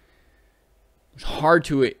 It's hard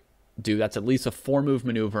to do. That's at least a 4-move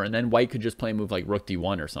maneuver, and then white could just play a move like rook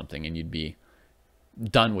d1 or something, and you'd be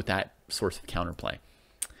done with that source of counterplay.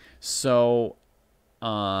 So,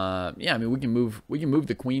 yeah, I mean, we can move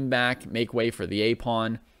the queen back, make way for the a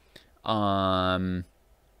pawn.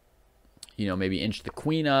 Maybe inch the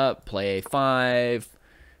queen up, play a5,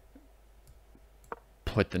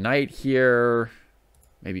 put the knight here,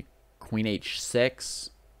 maybe queen h6.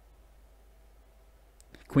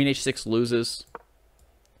 Queen h6 loses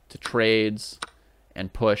to trades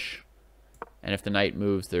and push. And if the knight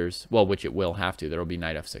moves, there's, well, which it will have to, there will be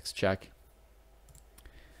knight f6 check.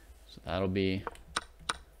 So that'll be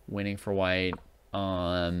winning for white.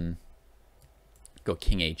 Go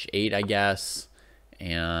king h8, I guess.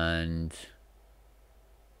 And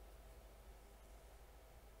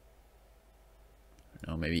I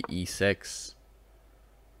don't know, maybe e6.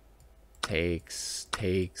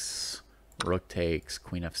 Takes, rook takes,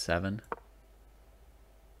 queen f7.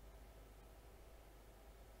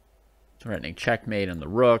 Threatening checkmate on the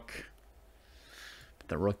rook. If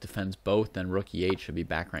the rook defends both, then rook e8 should be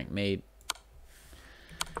back rank mate.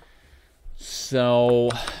 So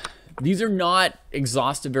these are not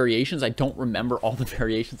exhaustive variations. I don't remember all the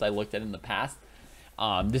variations I looked at in the past.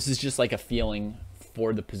 This is just like a feeling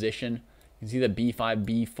for the position. You can see that b5,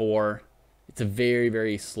 b4. It's a very,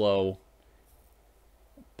 very slow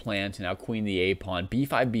plan to now queen the a pawn.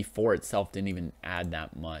 b5, b4 itself didn't even add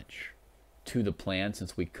that much to the plan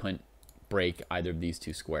since we couldn't break either of these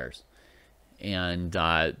two squares. And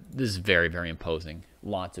this is very, very imposing.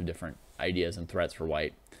 Lots of different ideas and threats for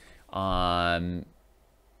white.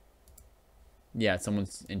 Yeah, someone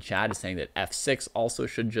in chat is saying that f6 also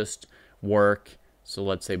should just work. So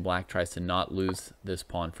let's say black tries to not lose this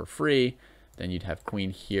pawn for free. Then you'd have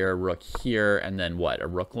queen here, rook here, and then what? A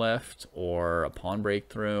rook lift or a pawn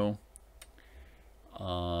breakthrough.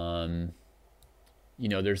 There's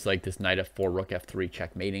like this knight f4, rook f3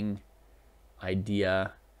 checkmating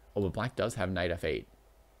idea. Oh, but black does have knight f8.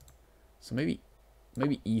 So maybe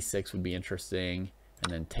e6 would be interesting,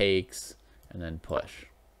 and then takes, and then push.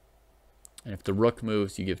 And if the rook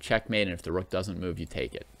moves, you give checkmate, and if the rook doesn't move, you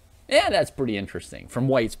take it. Yeah, that's pretty interesting from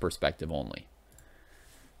white's perspective only.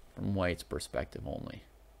 From white's perspective only.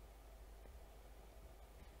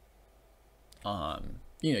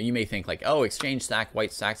 You may think like, oh, exchange stack,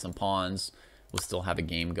 white stack some pawns, we'll still have a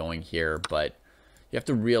game going here, but you have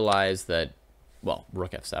to realize that, well,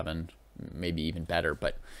 rook f7, maybe even better,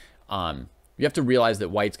 but you have to realize that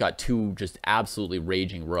white's got two just absolutely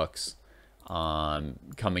raging rooks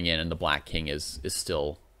coming in, and the black king is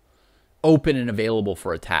still open and available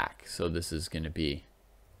for attack. So this is going to be,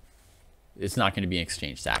 it's not going to be an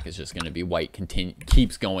exchange stack. It's just going to be white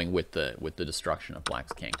keeps going with the destruction of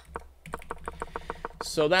black's king.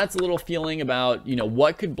 So that's a little feeling about,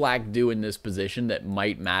 what could black do in this position that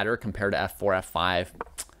might matter compared to f4, f5.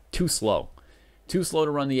 Too slow. Too slow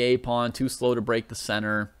to run the a pawn, too slow to break the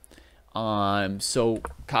center. So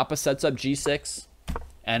Kappa sets up g6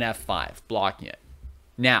 and f5, blocking it.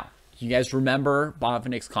 Now, you guys remember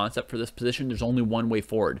Botvinnik's concept for this position? There's only one way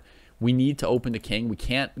forward. We need to open the king. We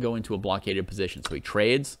can't go into a blockaded position. So he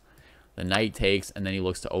trades, the knight takes, and then he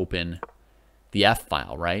looks to open the f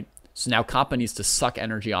file, right? So now Kappa needs to suck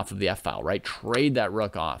energy off of the f file, right? Trade that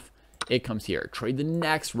rook off. It comes here. Trade the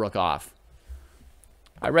next rook off.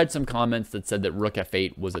 I read some comments that said that rook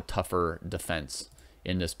f8 was a tougher defense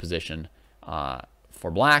in this position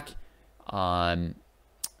for black.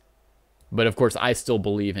 But of course, I still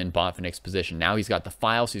believe in Botvinnik's position. Now he's got the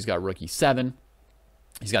file, so he's got rook e7.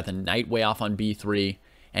 He's got the knight way off on b3,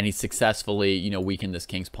 and he's successfully, weakened this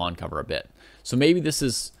king's pawn cover a bit. So maybe this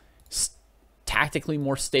is tactically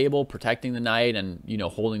more stable, protecting the knight and,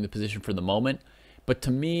 holding the position for the moment. But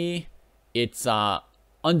to me, it's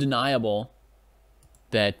undeniable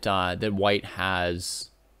that that white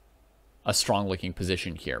has a strong looking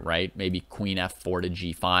position here, right? Maybe queen f4 to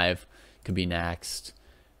g5. could be next.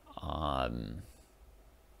 Or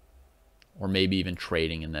maybe even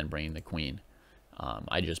trading and then bringing the queen.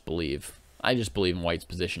 I just believe in white's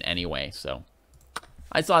position anyway. So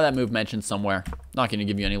I saw that move mentioned somewhere. Not going to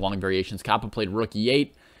give you any long variations. Kappa played rook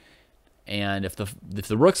e8. And if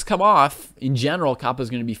the rooks come off, in general, Kappa's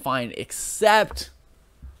going to be fine, except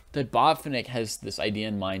that Botvinnik has this idea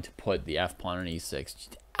in mind to put the f-pawn on e6.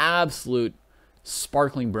 Just absolute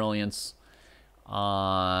sparkling brilliance.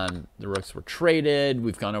 The rooks were traded.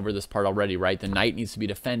 We've gone over this part already, right? The knight needs to be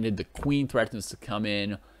defended. The queen threatens to come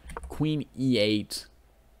in. Queen e8.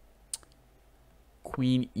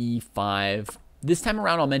 Queen e5. This time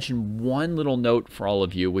around, I'll mention one little note for all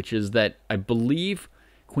of you, which is that I believe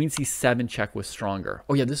queen c7 check was stronger.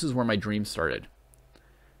 Oh yeah, this is where my dream started.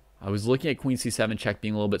 I was looking at queen c7 check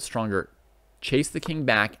being a little bit stronger. Chase the king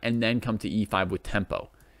back and then come to e5 with tempo.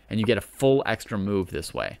 And you get a full extra move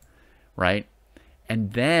this way, right?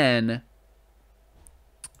 And then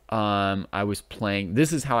I was playing,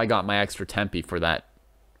 this is how I got my extra tempi for that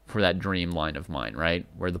dream line of mine, right?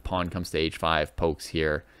 Where the pawn comes to h5, pokes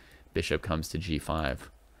here, bishop comes to g5.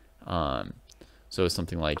 So it's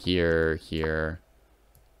something like here, here,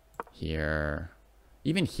 here.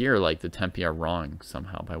 Even here, like the tempi are wrong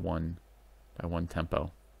somehow by one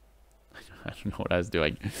tempo. I don't know what I was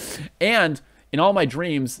doing. And in all my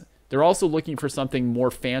dreams, they're also looking for something more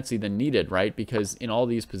fancy than needed, right? Because in all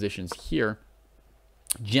these positions here,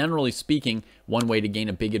 generally speaking, one way to gain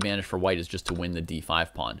a big advantage for white is just to win the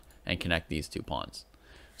d5 pawn and connect these two pawns.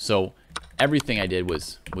 So everything I did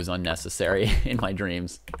was unnecessary in my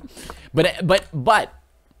dreams. But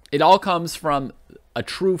it all comes from a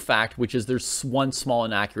true fact, which is there's one small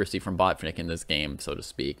inaccuracy from Botvinnik in this game, so to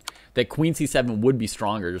speak, that queen c7 would be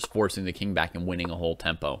stronger, just forcing the king back and winning a whole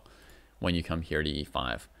tempo when you come here to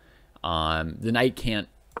e5. The knight can't,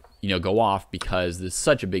 go off because this is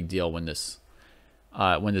such a big deal when this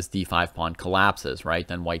d5 pawn collapses, right?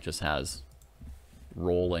 Then white just has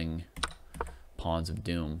rolling pawns of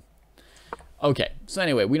doom. Okay, so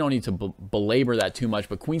anyway, we don't need to belabor that too much,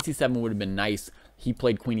 but queen c7 would have been nice. He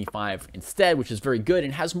played queen e5 instead, which is very good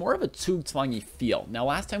and has more of a Zugzwangy feel. Now,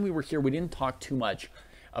 last time we were here, we didn't talk too much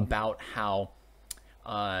about how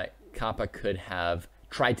Kappa could have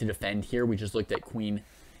tried to defend here. We just looked at queen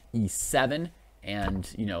e7 and,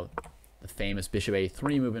 the famous bishop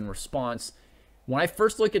a3 move in response. When I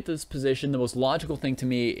first look at this position, the most logical thing to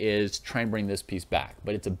me is try and bring this piece back,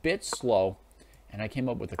 but it's a bit slow, and I came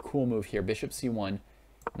up with a cool move here. Bishop c1,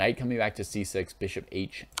 knight coming back to c6, bishop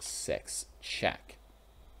h6, check.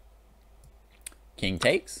 King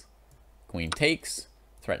takes, queen takes,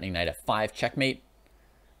 threatening knight f5, checkmate.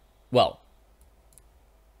 Well,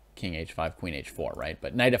 king h5, queen h4, right?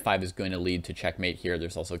 But knight f5 is going to lead to checkmate here.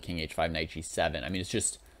 There's also king h5, knight g7. I mean, it's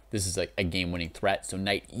just, this is a game-winning threat, so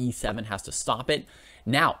knight e7 has to stop it.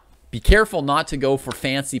 Now, be careful not to go for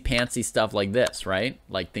fancy-pantsy stuff like this, right?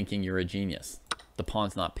 Like thinking you're a genius. The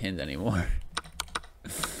pawn's not pinned anymore.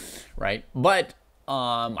 Right? But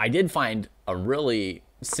I did find a really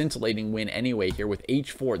scintillating win anyway here with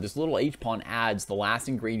h4. This little h-pawn adds the last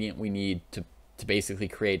ingredient we need to basically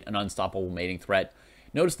create an unstoppable mating threat.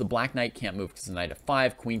 Notice the black knight can't move because the knight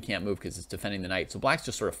f5. Queen can't move because it's defending the knight. So black's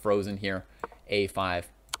just sort of frozen here. a5,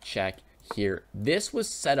 check here. This was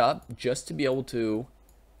set up just to be able to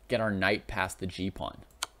get our knight past the g-pawn.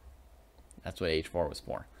 That's what h4 was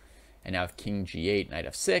for. And now if king g8, knight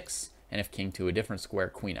f6, and if king to a different square,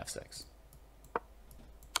 queen f6.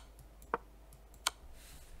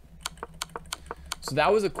 So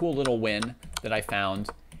that was a cool little win that I found.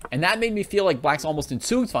 And that made me feel like black's almost in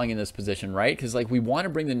Zugzwang in this position, right? Because like we want to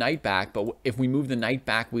bring the knight back, but if we move the knight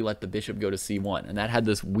back, we let the bishop go to c1. And that had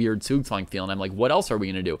this weird Zugzwang feel. And I'm like, what else are we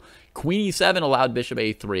going to do? Queen e7 allowed bishop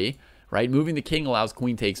a3, right? Moving the king allows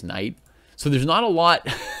queen takes knight. So there's not a lot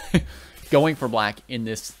going for black in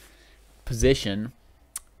this position.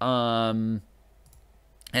 And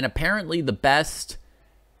apparently the best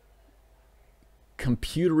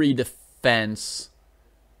computery defense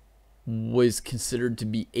was considered to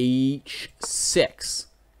be h6.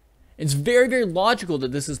 It's very, very logical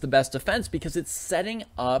that this is the best defense because it's setting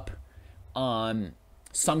up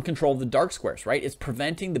some control of the dark squares, right? It's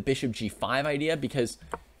preventing the bishop g5 idea because,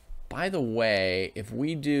 by the way, if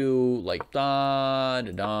we do like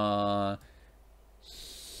da-da-da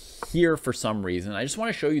here for some reason, I just want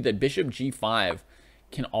to show you that bishop g5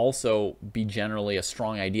 can also be generally a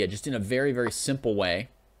strong idea. Just in a very, very simple way,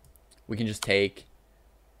 we can just take,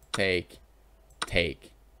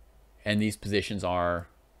 and these positions are,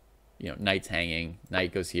 knight's hanging,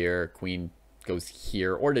 knight goes here, queen goes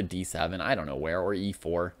here, or to d7, I don't know where, or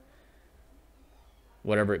e4,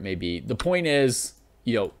 whatever it may be. The point is,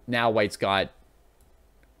 you know, now white's got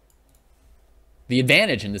the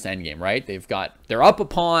advantage in this endgame, right? They're up a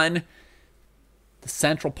pawn. The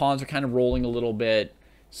central pawns are kind of rolling a little bit.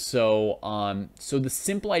 So, so the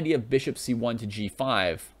simple idea of bishop c1 to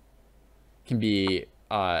g5 can be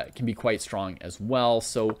quite strong as well.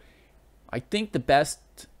 So I think the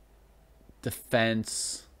best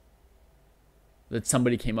defense that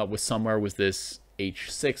somebody came up with somewhere was this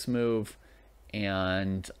h6 move,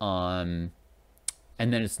 and then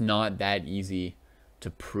it's not that easy to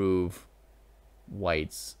prove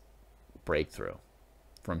white's breakthrough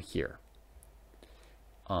from here.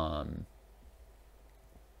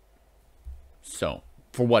 So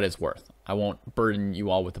for what it's worth, I won't burden you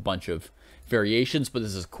all with a bunch of variations, but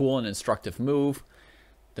this is a cool and instructive move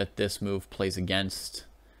that this move plays against.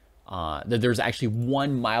 That there's actually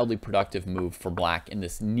one mildly productive move for black in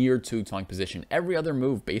this near two-tone position. Every other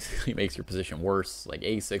move basically makes your position worse. Like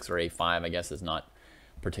a6 or a5, I guess, is not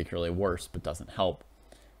particularly worse, but doesn't help.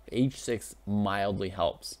 h6 mildly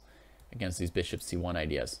helps against these bishop c1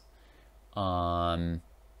 ideas.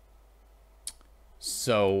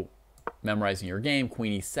 So memorizing your game,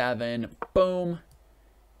 queen e7, boom,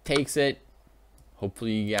 takes it.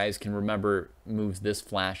 Hopefully you guys can remember moves this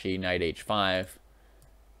flashy. Knight h5,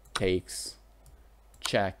 takes,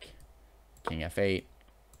 check, king f8,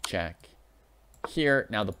 check. Here,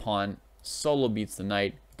 now the pawn solo beats the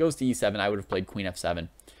knight, goes to e7. I would have played queen f7.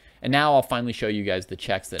 And now I'll finally show you guys the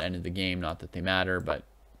checks that ended the game. Not that they matter, but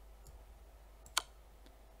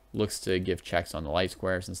looks to give checks on the light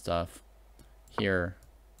squares and stuff. Here,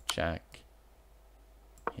 check.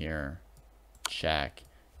 Here, check.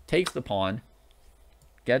 Takes the pawn,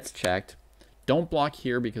 gets checked. Don't block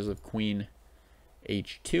here because of queen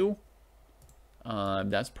h2.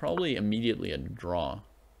 That's probably immediately a draw.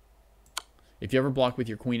 If you ever block with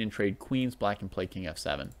your queen and trade queens, black can play king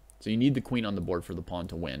f7. So you need the queen on the board for the pawn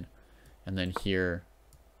to win. And then here,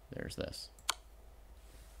 there's this.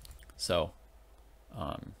 So,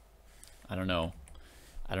 I don't know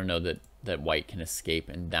that white can escape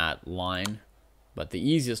in that line. But the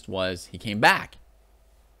easiest was he came back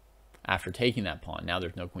after taking that pawn. Now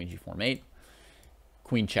there's no queen g4 mate.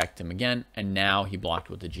 Queen checked him again, and now he blocked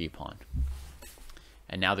with the g pawn.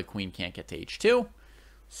 And now the queen can't get to h2,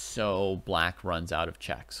 so black runs out of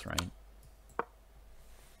checks, right?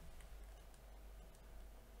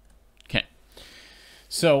 Okay.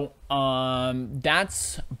 So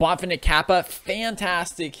that's Botvinnik Kappa.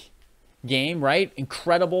 Fantastic game, right?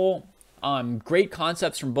 Incredible. Great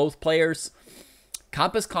concepts from both players.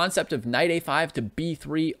 Kappa's concept of knight a5 to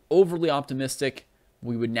b3, overly optimistic.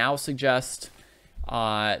 We would now suggest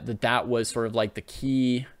that was sort of like the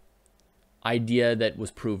key idea that was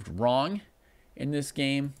proved wrong in this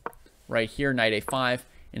game. Right here, knight a5.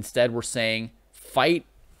 Instead, we're saying fight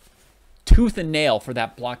tooth and nail for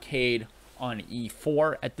that blockade on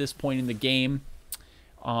e4 at this point in the game.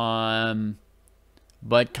 But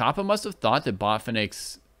Kappa must have thought that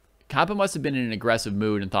Kappa must have been in an aggressive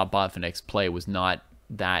mood and thought Botvinnik's play was not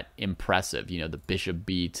that impressive. You know, the bishop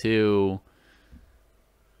b2,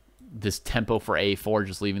 this tempo for a4,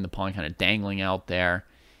 just leaving the pawn kind of dangling out there.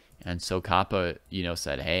 And so Kappa, you know,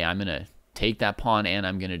 said, hey, I'm going to take that pawn and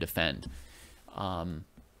I'm going to defend. And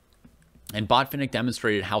Botvinnik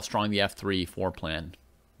demonstrated how strong the f3-4 plan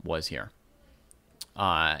was here.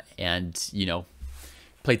 And, you know,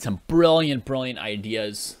 played some brilliant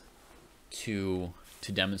ideas to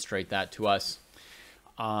demonstrate that to us.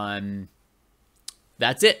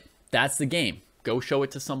 That's it. That's the game. Go show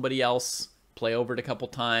it to somebody else. Play over it a couple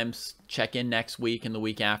times. Check in next week and the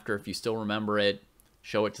week after if you still remember it.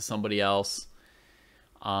 Show it to somebody else.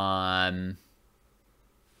 You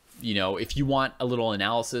know, if you want a little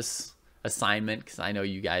analysis assignment, because I know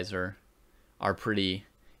you guys are pretty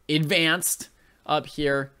advanced up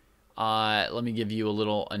here. Let me give you a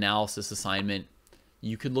little analysis assignment.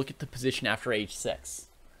 You could look at the position after h6.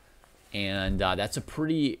 And that's a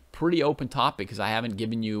pretty open topic because I haven't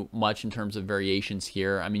given you much in terms of variations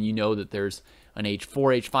here. I mean, you know that there's an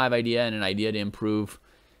h4, h5 idea and an idea to improve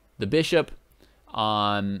the bishop.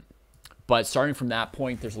 But starting from that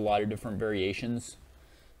point, there's a lot of different variations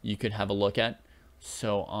you could have a look at.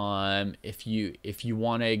 So if you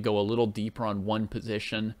want to go a little deeper on one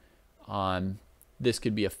position, this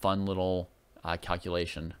could be a fun little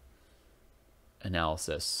calculation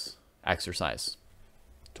analysis exercise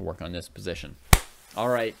to work on this position. All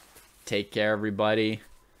right. Take care, everybody.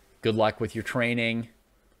 Good luck with your training.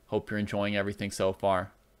 Hope you're enjoying everything so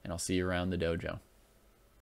far, and I'll see you around the dojo.